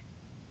战线。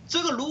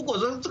这个如果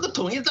说这个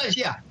统一战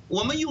线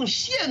我们用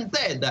现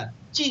代的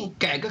近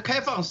改革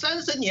开放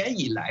30年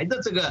以来的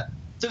这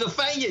个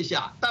翻译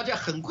下，大家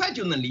很快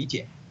就能理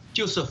解，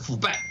就是腐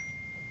败。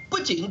不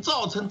仅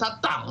造成他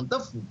党的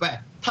腐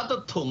败，他的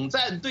统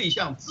战对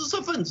象知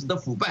识分子的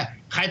腐败，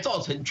还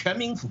造成全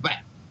民腐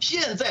败。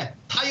现在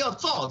他要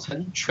造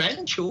成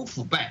全球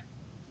腐败，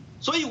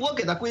所以我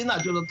给他归纳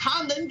就是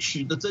他能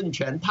取得政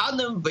权，他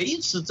能维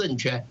持政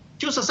权，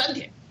就是3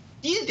点。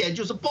第一点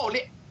就是暴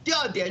力，第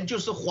二点就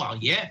是谎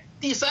言，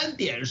第三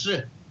点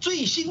是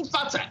最新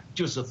发展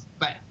就是腐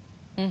败。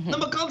那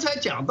么刚才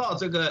讲到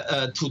这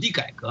个土地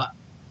改革，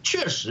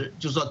确实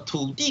就是说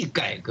土地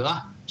改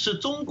革是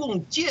中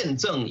共建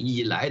政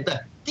以来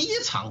的第一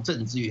场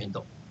政治运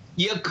动，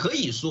也可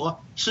以说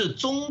是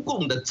中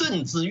共的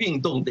政治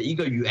运动的一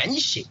个原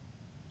型，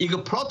一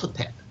个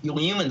prototype， 用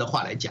英文的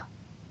话来讲。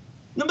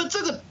那么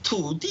这个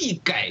土地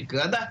改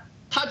革呢，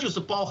它就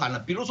是包含了，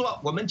比如说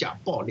我们讲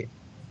暴力，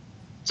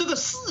这个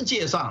世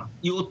界上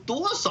有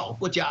多少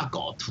国家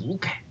搞土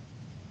改，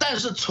但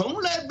是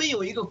从来没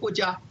有一个国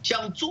家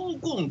像中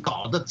共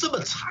搞得这么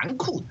残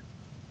酷的。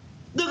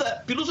那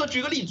个比如说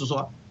举个例子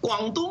说，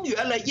广东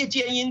原来叶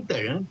剑英等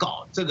人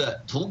搞这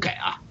个土改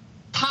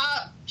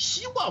他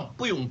希望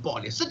不用暴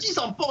力，实际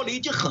上暴力已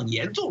经很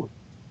严重了，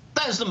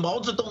但是毛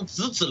泽东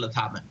制止了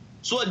他们，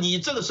说你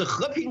这个是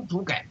和平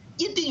土改，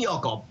一定要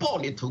搞暴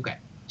力土改。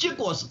结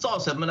果是造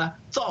什么呢？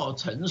造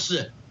成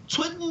是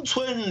村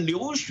村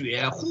流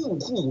血，户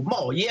户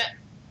冒烟。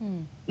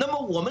那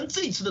么我们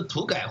这次的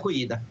土改会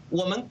议呢，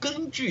我们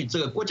根据这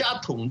个国家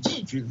统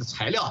计局的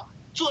材料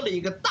做了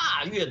一个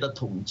大约的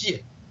统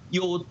计，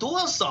有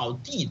多少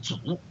地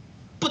主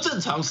不正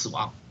常死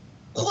亡，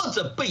或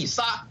者被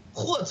杀，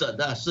或者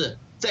呢是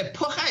在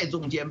迫害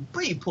中间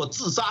被迫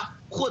自杀，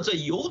或者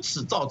由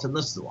此造成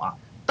的死亡，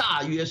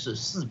大约是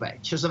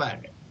470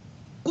万人。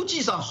估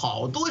计上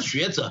好多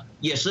学者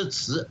也是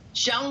持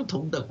相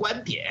同的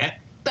观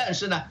点，但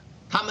是呢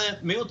他们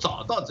没有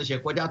找到这些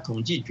国家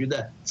统计局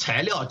的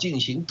材料进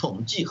行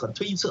统计和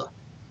推测。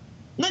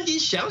那你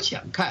想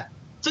想看，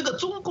这个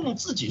中共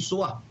自己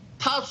说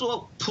他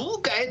说土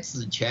改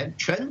之前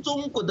全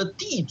中国的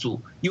地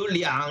主有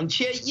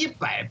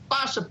2188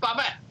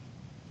万，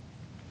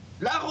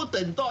然后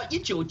等到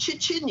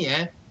1977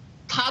年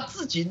他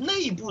自己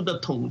内部的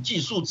统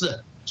计数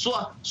字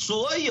说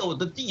所有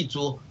的地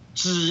主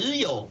只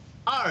有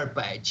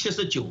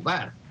279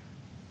万，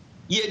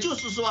也就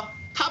是说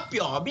他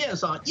表面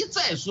上一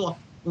再说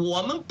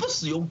我们不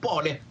使用暴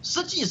力，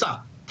实际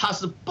上他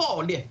是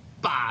暴力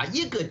把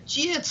一个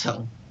阶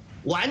层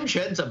完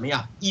全怎么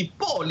样以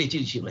暴力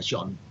进行了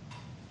消灭。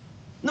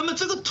那么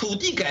这个土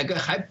地改革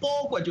还包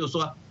括就是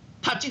说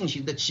他进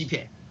行的欺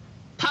骗，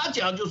他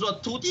讲就是说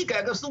土地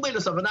改革是为了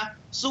什么呢？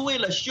是为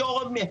了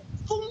消灭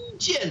封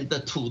建的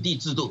土地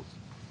制度，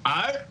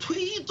而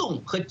推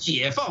动和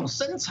解放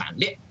生产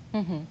力。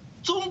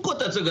中国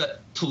的这个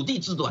土地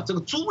制度这个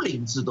租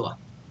赁制度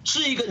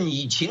是一个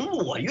你情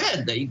我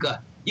愿的一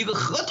个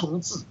合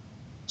同制，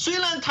虽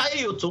然它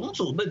也有种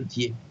种问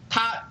题，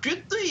它绝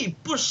对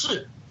不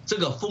是这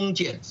个封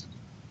建制，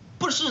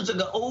不是这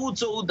个欧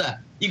洲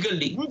的一个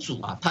领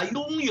主他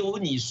拥有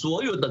你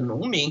所有的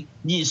农民，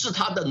你是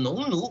他的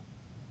农奴。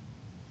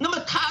那么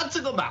他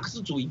这个马克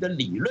思主义的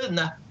理论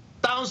呢，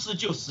当时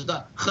就使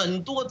得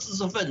很多知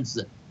识分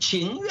子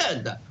情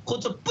愿的或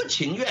者不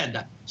情愿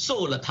的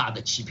受了他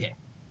的欺骗。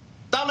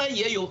当然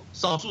也有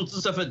少数知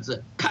识分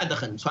子看得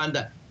很穿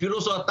的，比如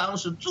说当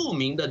时著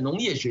名的农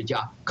业学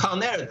家康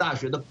奈尔大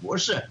学的博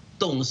士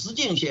董时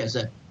进先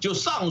生就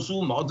上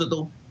书毛泽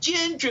东，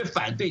坚决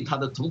反对他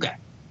的土改。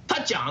他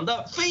讲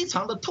的非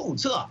常的透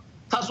彻，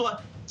他说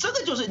这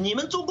个就是你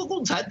们中国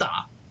共产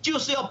党就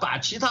是要把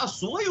其他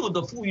所有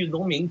的富裕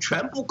农民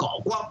全部搞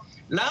光，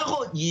然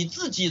后以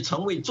自己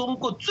成为中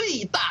国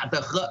最大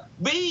的和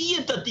唯一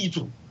的地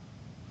主。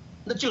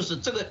那就是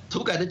这个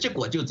土改的结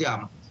果就这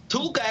样嘛。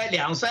土改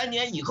2、3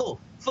年以后，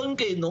分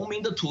给农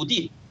民的土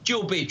地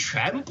就被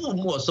全部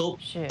没收，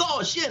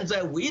到现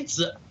在为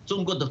止，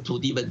中国的土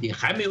地问题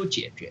还没有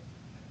解决。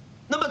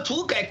那么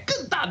土改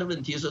更大的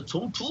问题是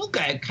从土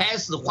改开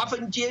始划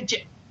分阶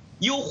级，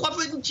由划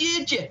分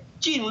阶级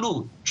进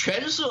入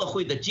全社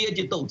会的阶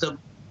级斗争，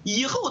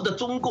以后的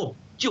中共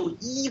就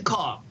依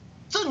靠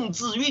政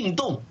治运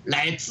动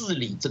来治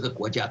理这个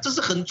国家，这是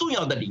很重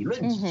要的理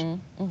论基础。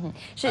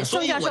是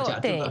宋教授，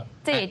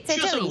对，在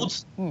这里，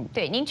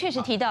对，您确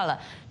实提到了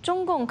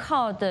中共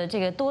靠的这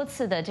个多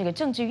次的这个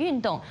政治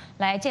运动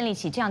来建立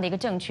起这样的一个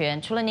政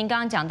权。除了您刚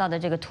刚讲到的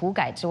这个土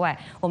改之外，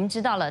我们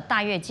知道了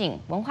大跃进、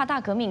文化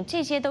大革命，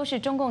这些都是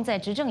中共在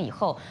执政以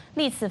后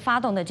历次发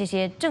动的这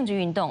些政治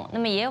运动。那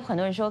么也有很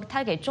多人说，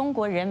它给中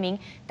国人民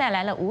带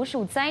来了无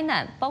数灾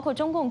难，包括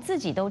中共自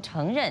己都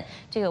承认，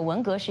这个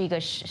文革是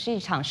一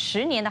场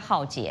10年的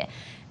浩劫。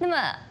那么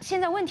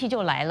现在问题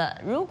就来了，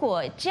如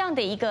果这样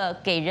的一个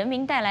给人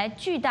民带来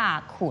巨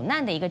大苦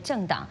难的一个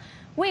政党，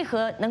为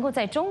何能够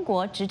在中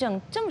国执政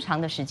这么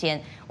长的时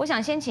间？我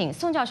想先请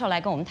宋教授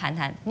来跟我们谈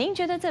谈，您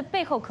觉得这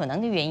背后可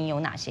能的原因有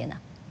哪些呢？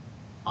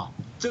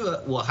这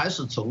个我还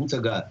是从这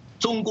个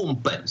中共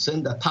本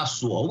身的他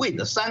所谓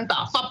的3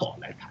大法宝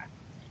来谈。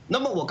那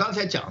么我刚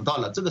才讲到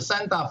了这个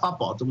3大法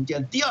宝中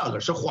间，第2个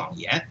是谎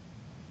言。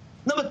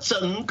那么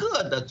整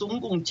个的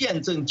中共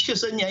建政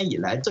70年以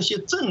来，这些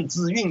政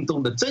治运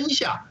动的真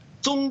相，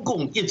中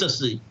共一直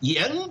是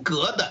严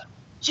格的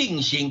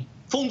进行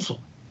封锁。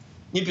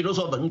你比如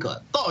说文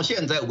革，到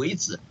现在为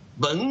止，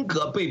文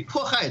革被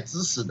迫害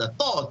致死的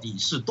到底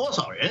是多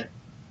少人？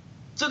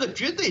这个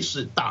绝对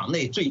是党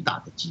内最大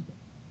的疾病。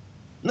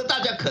那大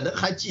家可能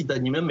还记得，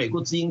你们美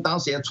国之音当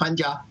时也参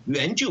加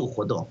援救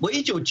活动，我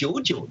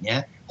1999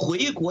年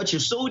回国去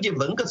收集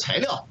文革材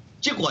料，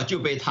结果就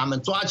被他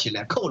们抓起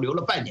来扣留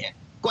了半年，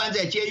关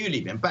在监狱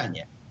里面半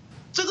年。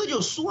这个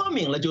就说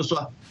明了，就是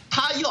说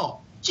他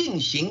要进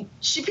行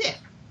欺骗。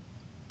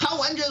他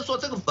完全说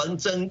这个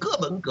整个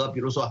文革，比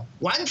如说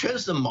完全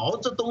是毛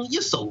泽东一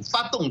手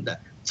发动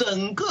的，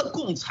整个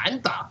共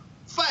产党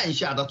犯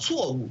下的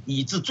错误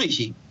以致罪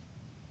行。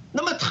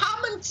那么他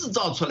们制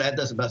造出来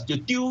的什么就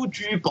丢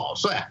车保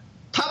帅，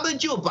他们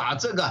就把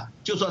这个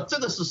就说这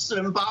个是4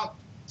人帮，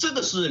这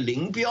个是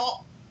林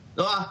彪，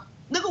对吧？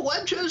那个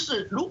完全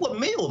是如果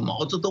没有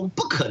毛泽东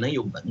不可能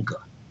有文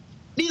革。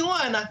另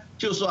外呢，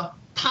就是说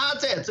他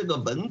在这个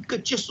文革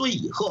结束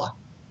以后啊，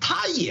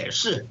他也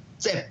是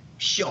在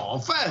小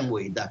范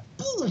围的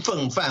部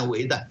分范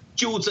围的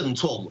纠正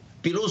错误，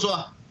比如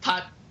说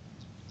他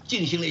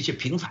进行了一些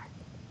平反。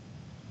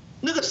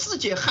那个世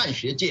界汉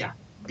学界啊，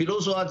比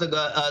如说这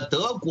个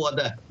德国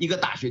的一个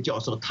大学教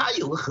授，他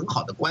有个很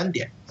好的观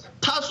点，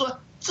他说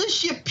这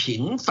些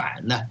平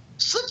反呢，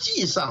实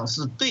际上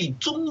是对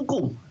中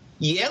共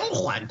延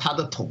缓他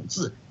的统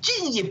治，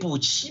进一步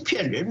欺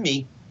骗人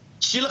民，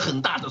起了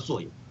很大的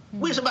作用。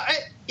为什么？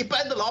一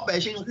般的老百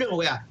姓认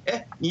为啊，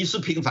你是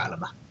平反了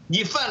吧，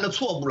你犯了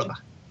错误了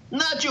吧，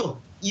那就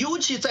尤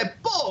其在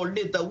暴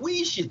力的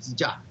威胁之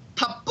下，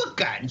他不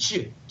敢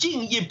去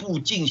进一步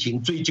进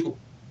行追究，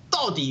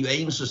到底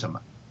原因是什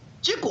么？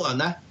结果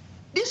呢，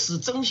历史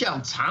真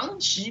相长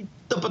期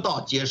得不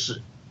到揭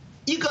示，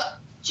一个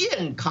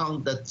健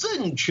康的、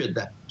正确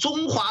的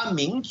中华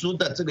民族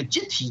的这个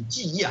集体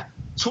记忆啊，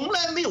从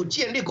来没有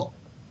建立过。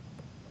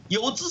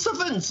有知识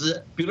分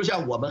子，比如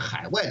像我们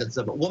海外的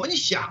这个，我们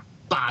想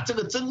把这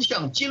个真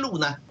相揭露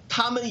呢，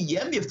他们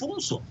严密封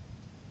锁，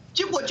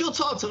结果就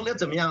造成了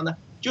怎么样呢？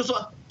就是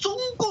说中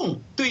共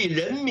对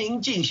人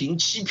民进行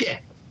欺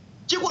骗，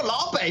结果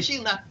老百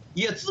姓呢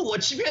也自我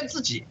欺骗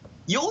自己，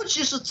尤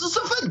其是知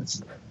识分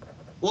子。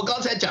我刚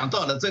才讲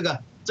到了这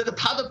个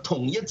他的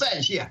统一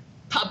战线，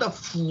他的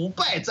腐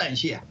败战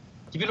线，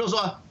就比如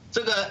说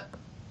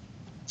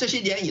这些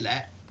年以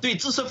来对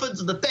知识分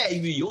子的待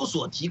遇有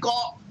所提高。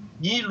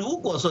你如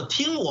果说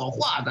听我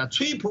话的、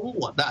吹捧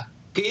我的，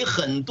给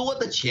很多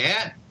的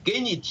钱，给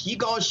你提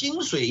高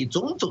薪水、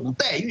种种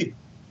待遇，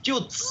就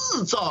制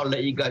造了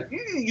一个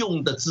御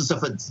用的知识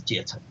分子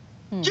阶层，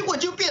结果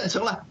就变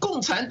成了共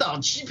产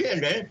党欺骗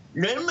人，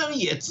人们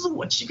也自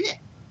我欺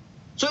骗，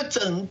所以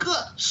整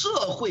个社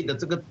会的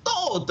这个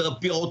道德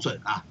标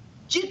准啊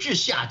急剧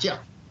下降。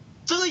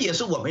这个也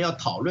是我们要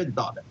讨论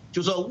到的，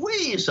就是说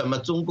为什么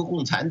中国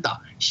共产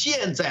党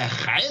现在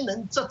还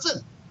能执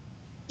政？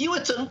因为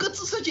整个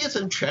知识阶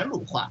层全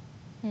乳化，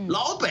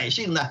老百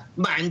姓呢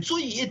满足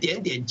于一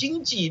点点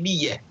经济利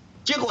益，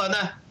结果呢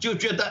就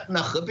觉得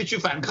那何必去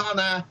反抗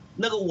呢？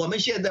那个我们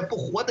现在不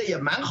活得也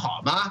蛮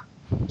好吗？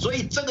所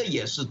以这个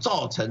也是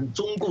造成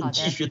中共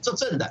继续执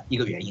政的一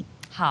个原因。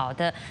好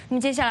的，那么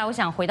接下来我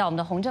想回到我们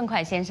的洪正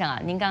快先生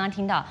啊，您刚刚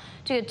听到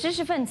这个知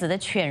识分子的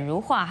犬儒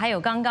化，还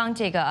有刚刚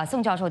这个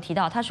宋教授提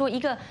到，他说一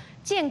个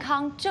健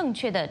康正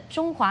确的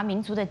中华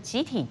民族的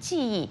集体记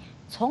忆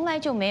从来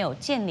就没有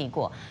建立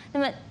过。那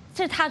么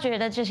他觉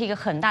得这是一个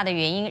很大的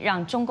原因，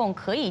让中共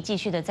可以继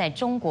续的在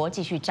中国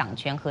继续掌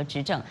权和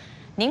执政。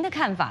您的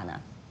看法呢？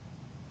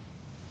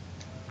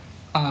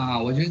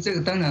我觉得这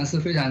个当然是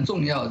非常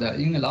重要的，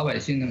因为老百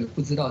姓呢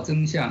不知道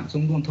真相，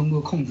中共通过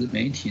控制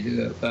媒体这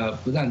个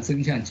不让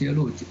真相揭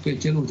露，对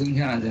揭露真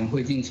相的人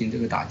会进行这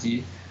个打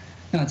击。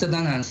那这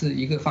当然是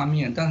一个方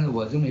面，但是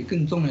我认为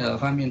更重要的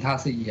方面，它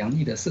是严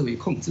厉的社会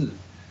控制。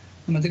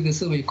那么这个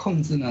社会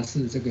控制呢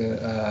是这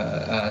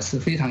个是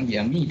非常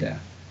严密的。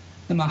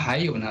那么还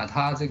有呢，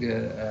它这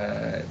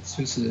个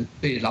就是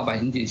对老百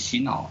姓的洗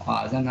脑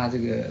啊，让他这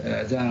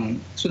个让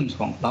顺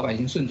从老百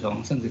姓顺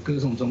从，甚至歌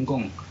颂中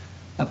共。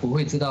不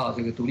会知道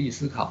这个独立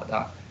思考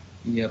的，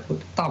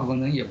大部分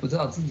人也不知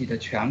道自己的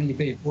权利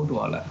被剥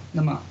夺了。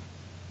那么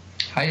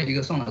还有一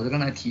个宋老师刚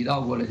才提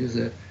到过的，就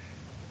是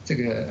这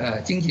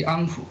个经济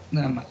安抚。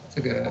那么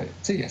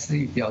这也是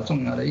比较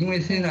重要的，因为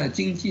现在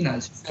经济呢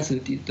开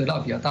始得到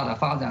比较大的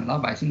发展，老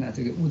百姓呢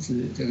这个物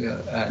质这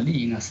个利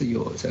益呢是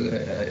有这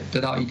个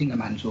得到一定的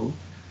满足。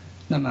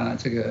那么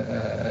这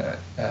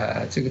个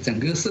整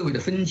个社会的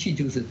风气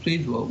就是追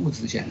逐物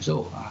质享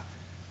受啊。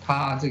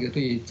他这个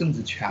对政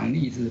治权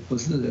力是不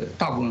是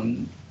大部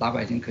分老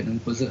百姓可能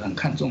不是很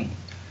看重？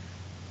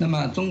那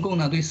么中共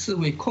呢对社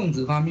会控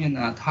制方面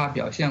呢，它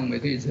表现为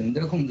对人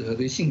的控制和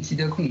对信息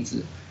的控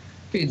制。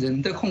对人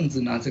的控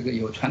制呢，这个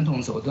有传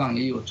统手段，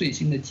也有最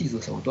新的技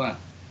术手段。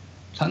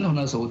传统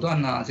的手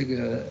段呢，这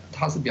个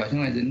它是表现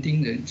为人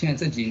盯人，现在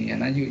这几年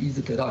呢就一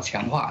直得到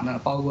强化。那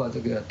包括这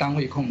个单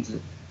位控制，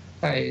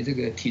在这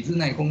个体制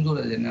内工作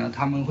的人呢，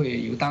他们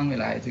会由单位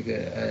来这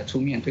个出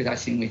面对他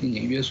行为进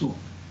行约束。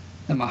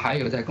那么还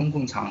有在公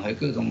共场合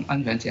各种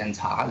安全检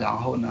查，然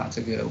后呢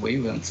这个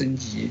维稳升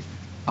级，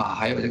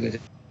还有这个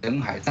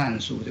人海战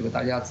术，这个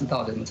大家知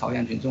道的什么朝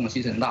鲜群众、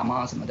西城大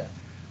妈什么的，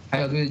还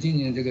有对进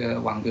行这个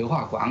网格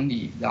化管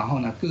理，然后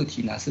呢个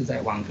体呢是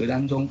在网格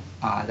当中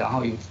然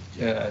后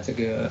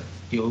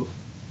有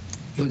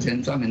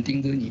人专门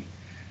盯着你，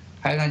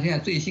还有呢现在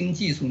最新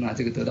技术呢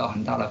这个得到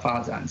很大的发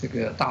展，这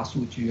个大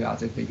数据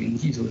这个云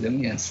技术、人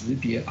脸识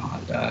别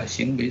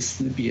行为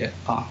识别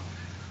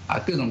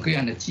各种各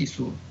样的技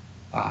术。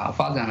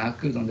发展了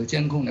各种的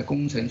监控的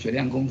工程、血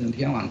量工程、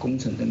天网工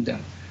程等等，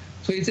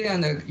所以这样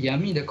的严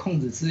密的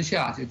控制之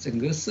下，就整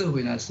个社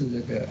会呢是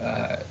这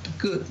个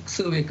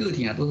社会个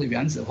体都是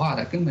原子化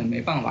的，根本没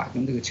办法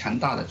跟这个强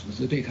大的组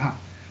织对抗。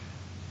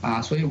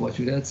所以我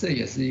觉得这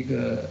也是一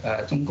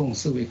个中共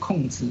社会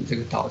控制这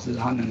个导致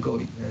它能够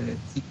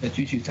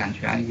继续掌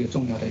权一个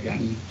重要的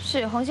原因。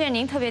是洪先生，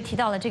您特别提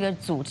到了这个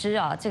组织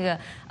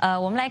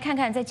我们来看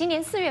看，在今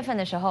年4月份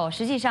的时候，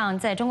实际上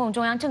在中共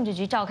中央政治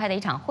局召开的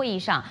一场会议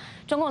上，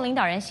中共领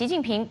导人习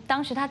近平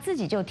当时他自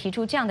己就提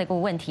出这样的一个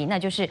问题，那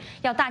就是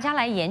要大家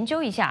来研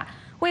究一下。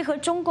为何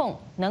中共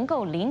能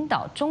够领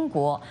导中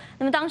国？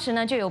那么当时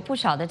呢，就有不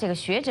少的这个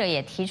学者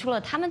也提出了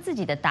他们自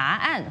己的答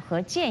案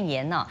和建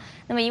言呢。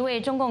那么一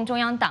位中共中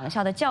央党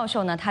校的教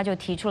授呢，他就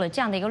提出了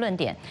这样的一个论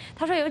点，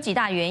他说有几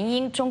大原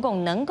因中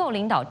共能够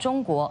领导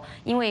中国，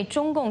因为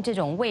中共这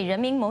种为人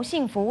民谋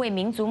幸福、为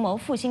民族谋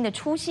复兴的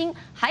初心，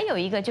还有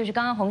一个就是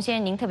刚刚洪先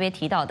生您特别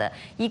提到的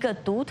一个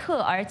独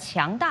特而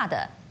强大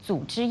的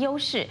组织优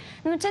势。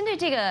那么针对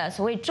这个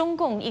所谓中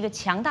共一个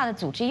强大的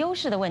组织优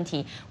势的问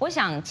题，我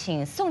想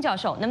请宋教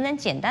授能不能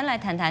简单来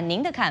谈谈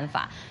您的看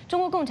法？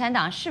中国共产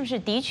党是不是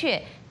的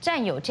确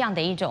占有这样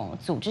的一种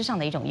组织上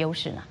的一种优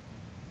势呢？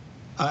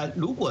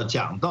如果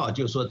讲到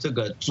就是说这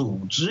个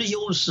组织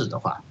优势的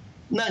话，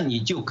那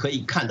你就可以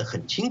看得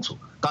很清楚。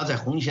刚才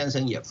洪先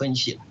生也分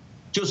析了，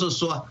就是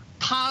说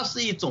它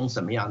是一种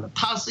什么样的？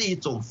它是一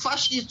种法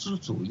西斯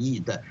主义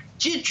的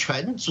极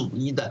权主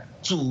义的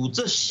组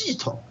织系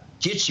统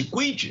及其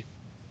规矩。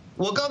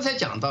我刚才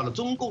讲到了，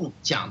中共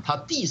讲它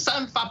第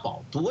三法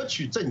宝夺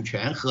取政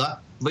权和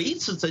维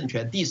持政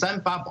权，第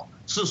三法宝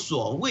是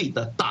所谓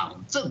的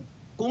党政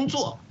工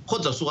作或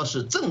者说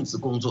是政治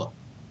工作。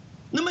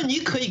那么你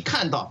可以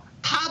看到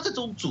它这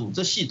种组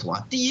织系统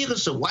第一个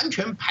是完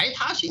全排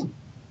他性，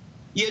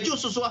也就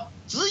是说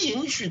只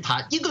允许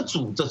它一个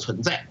组织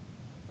存在。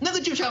那个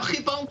就像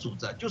黑帮组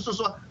织，就是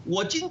说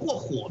我经过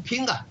火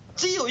拼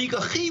只有一个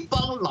黑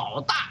帮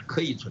老大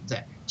可以存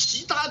在，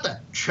其他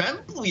的全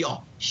部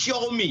要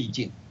消灭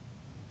尽。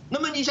那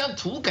么你想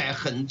土改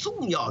很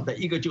重要的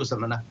一个就是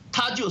什么呢？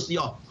它就是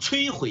要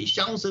摧毁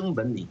乡绅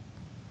文明。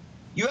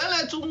原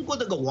来中国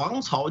这个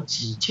王朝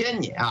几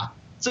千年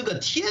这个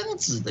天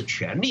子的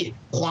权力、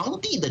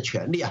皇帝的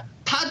权力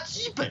它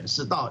基本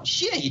是到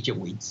县一级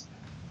为止。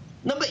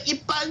那么一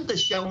般的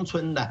乡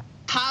村呢，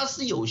它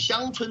是有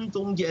乡村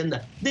中间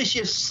的那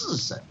些士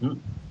绅，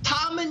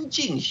他们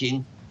进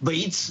行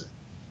维持。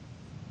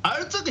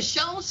而这个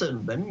乡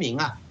省文明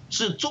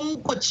是中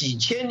国几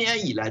千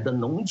年以来的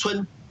农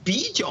村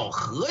比较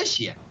和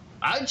谐，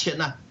而且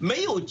呢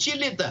没有激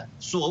烈的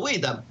所谓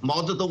的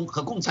毛泽东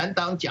和共产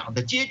党讲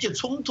的阶级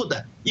冲突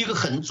的一个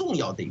很重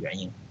要的原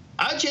因。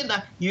而且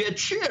呢，也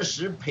确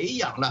实培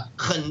养了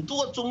很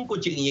多中国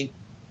精英。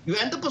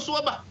远的不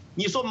说吧，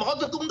你说毛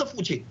泽东的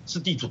父亲是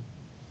地主，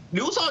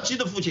刘少奇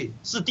的父亲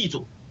是地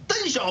主，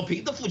邓小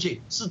平的父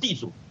亲是地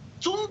主，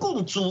中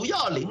共主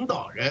要领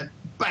导人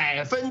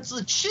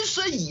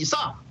70%以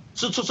上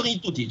是出生于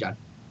土地家庭。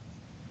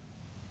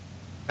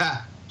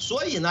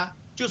所以呢，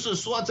就是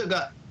说这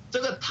个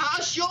他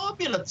消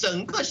灭了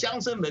整个乡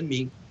绅文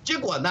明，结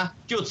果呢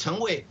就成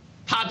为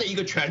他的一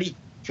个权力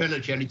竞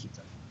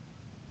争。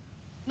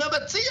那么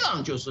这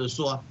样就是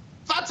说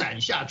发展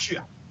下去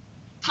啊，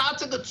他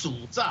这个组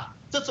织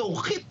这种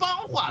黑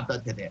帮化的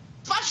特点、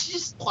法西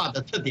斯化的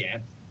特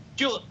点，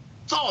就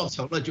造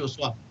成了就是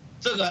说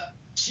这个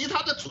其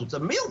他的组织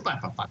没有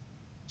办法发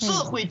展，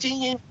社会精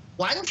英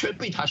完全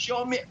被他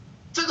消灭，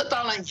这个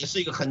当然也是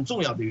一个很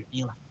重要的原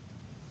因了。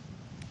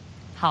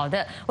好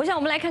的，我想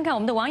我们来看看我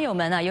们的网友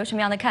们呢有什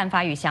么样的看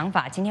法与想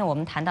法。今天我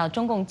们谈到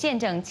中共建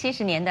政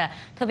70年的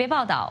特别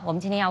报道，我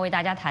们今天要为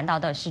大家谈到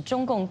的是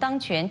中共当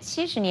权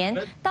70年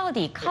到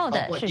底靠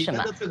的是什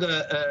么？这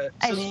个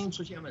声音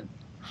出现问题。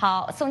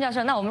好，宋教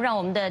授，那我们让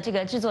我们的这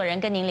个制作人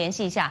跟您联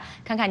系一下，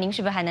看看您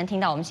是不是还能听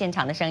到我们现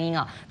场的声音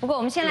啊？不过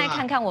我们先来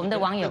看看我们的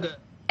网友。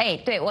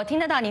对，我听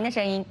得到您的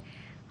声音。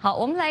好，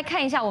我们来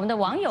看一下我们的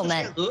网友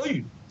们。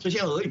出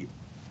现俄语。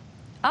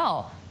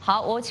哦。好，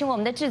我请我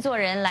们的制作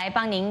人来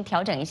帮您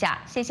调整一下，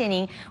谢谢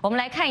您。我们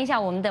来看一下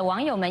我们的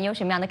网友们有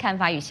什么样的看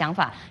法与想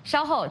法，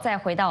稍后再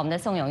回到我们的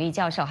宋永毅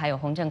教授还有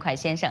洪正快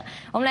先生。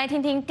我们来听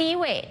听第一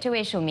位，这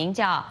位署名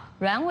叫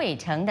阮伟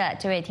成的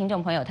这位听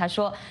众朋友，他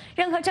说：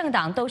任何政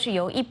党都是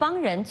由一帮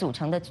人组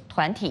成的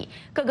团体，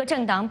各个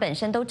政党本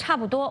身都差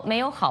不多，没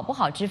有好不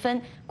好之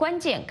分，关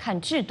键看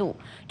制度。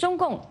中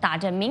共打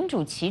着民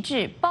主旗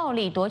帜，暴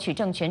力夺取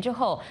政权之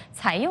后，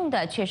采用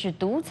的却是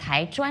独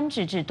裁专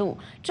制制度，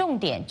重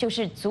点就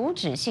是阻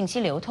止信息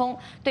流通，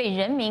对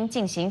人民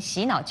进行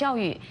洗脑教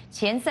育。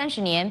前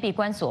30年闭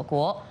关锁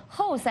国，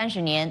后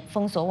30年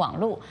封锁网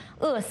络，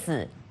饿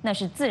死那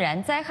是自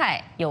然灾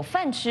害，有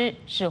饭吃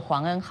是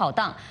皇恩浩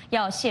荡，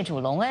要谢主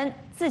隆恩，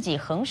自己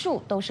横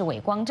竖都是伪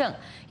光正。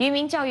愚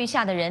民教育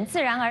下的人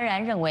自然而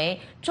然认为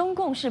中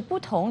共是不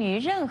同于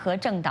任何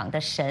政党的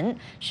神，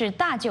是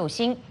大救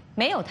星，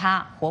没有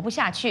他活不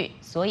下去，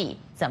所以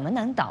怎么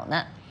能倒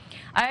呢？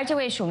而这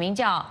位署名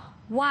叫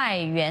外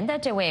援的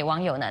这位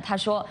网友呢，他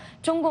说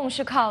中共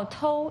是靠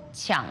偷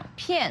抢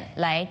骗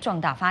来壮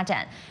大发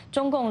展，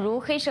中共如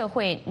黑社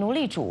会奴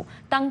隶主，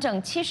当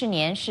政70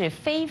年是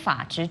非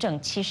法执政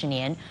70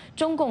年，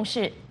中共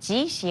是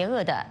极邪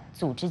恶的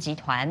组织集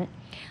团。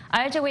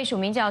而这位署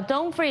名叫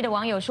Don't Free 的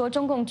网友说，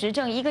中共执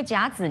政1个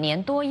甲子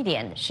年多一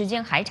点，时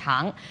间还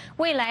长，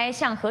未来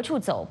向何处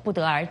走不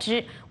得而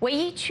知，唯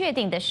一确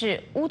定的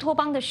是乌托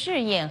邦的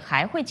试验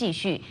还会继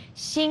续，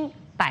兴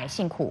百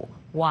姓苦，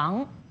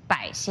亡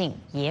百姓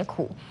也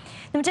苦。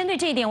那么针对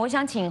这一点，我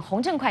想请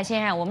洪正快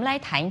先生，我们来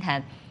谈一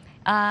谈。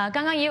刚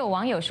刚也有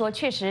网友说，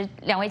确实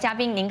2位嘉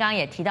宾，您刚刚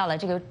也提到了，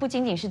这个不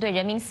仅仅是对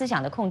人民思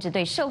想的控制，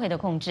对社会的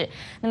控制，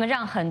那么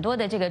让很多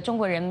的这个中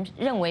国人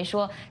认为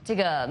说，这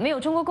个没有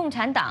中国共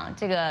产党，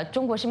这个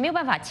中国是没有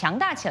办法强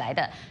大起来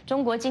的。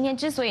中国今天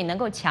之所以能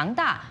够强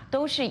大，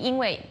都是因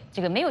为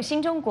这个没有新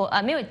中国，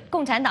没有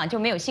共产党就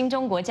没有新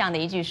中国这样的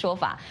一句说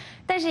法。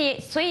但是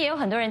所以也有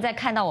很多人在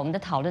看到我们的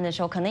讨论的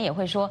时候，可能也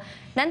会说，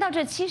难道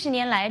这70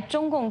年来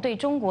中共对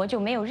中国就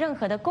没有任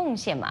何的贡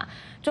献吗？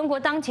中国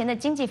当前的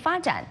经济发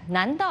展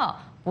难道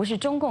不是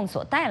中共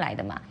所带来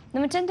的吗？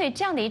那么针对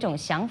这样的一种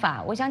想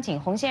法，我想请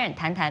洪先生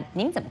谈谈，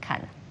您怎么看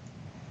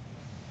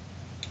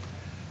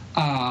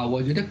呢？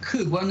我觉得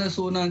客观的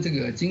说呢，这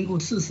个经过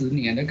40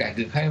年的改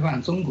革开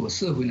放，中国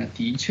社会呢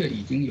的确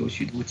已经有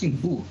许多进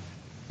步。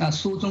那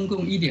说中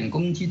共一点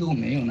功绩都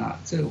没有呢，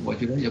这我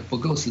觉得也不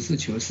够实事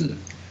求是。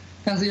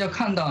但是要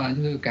看到呢，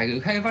就是改革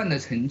开放的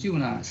成就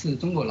呢，是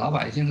中国老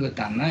百姓和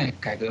党内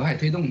改革派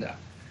推动的。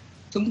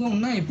中共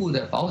内部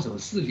的保守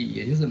势力，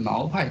也就是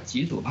毛派、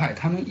极左派，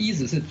他们一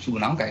直是阻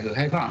挠改革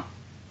开放，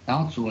然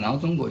后阻挠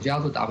中国加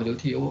入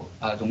WTO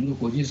融入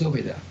国际社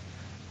会的。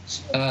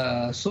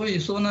所以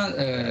说呢，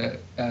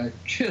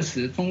确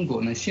实中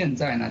国呢现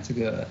在呢这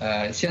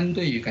个相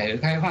对于改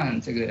革开放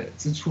这个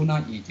之初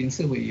呢，已经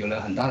社会有了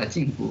很大的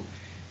进步。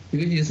尤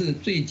其是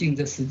最近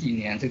这10几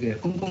年，这个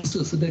公共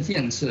设施的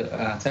建设，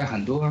在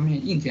很多方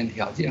面硬件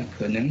条件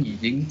可能已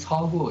经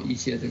超过一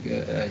些这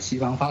个西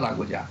方发达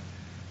国家，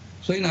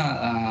所以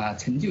呢，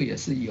成就也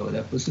是有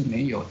的，不是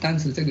没有。但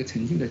是这个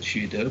成就的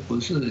取得不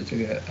是这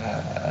个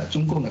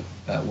中共的，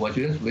我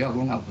觉得主要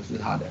功劳不是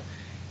他的，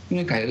因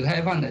为改革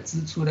开放的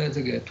之初的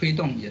这个推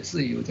动也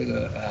是由这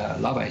个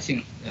老百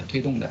姓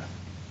推动的，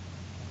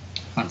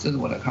这是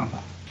我的看法。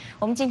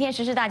我们今天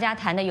时事大家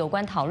谈的有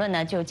关讨论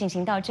呢，就进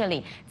行到这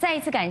里。再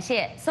一次感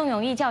谢宋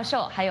永毅教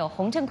授还有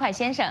洪正快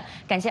先生，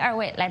感谢2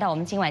位来到我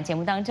们今晚节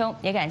目当中，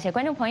也感谢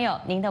观众朋友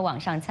您的网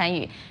上参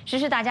与。时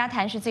事大家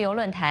谈是自由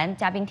论坛，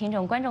嘉宾、听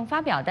众、观众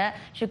发表的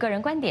是个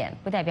人观点，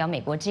不代表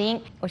美国之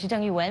音。我是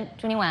郑玉文，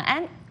祝您晚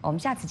安，我们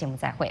下次节目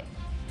再会。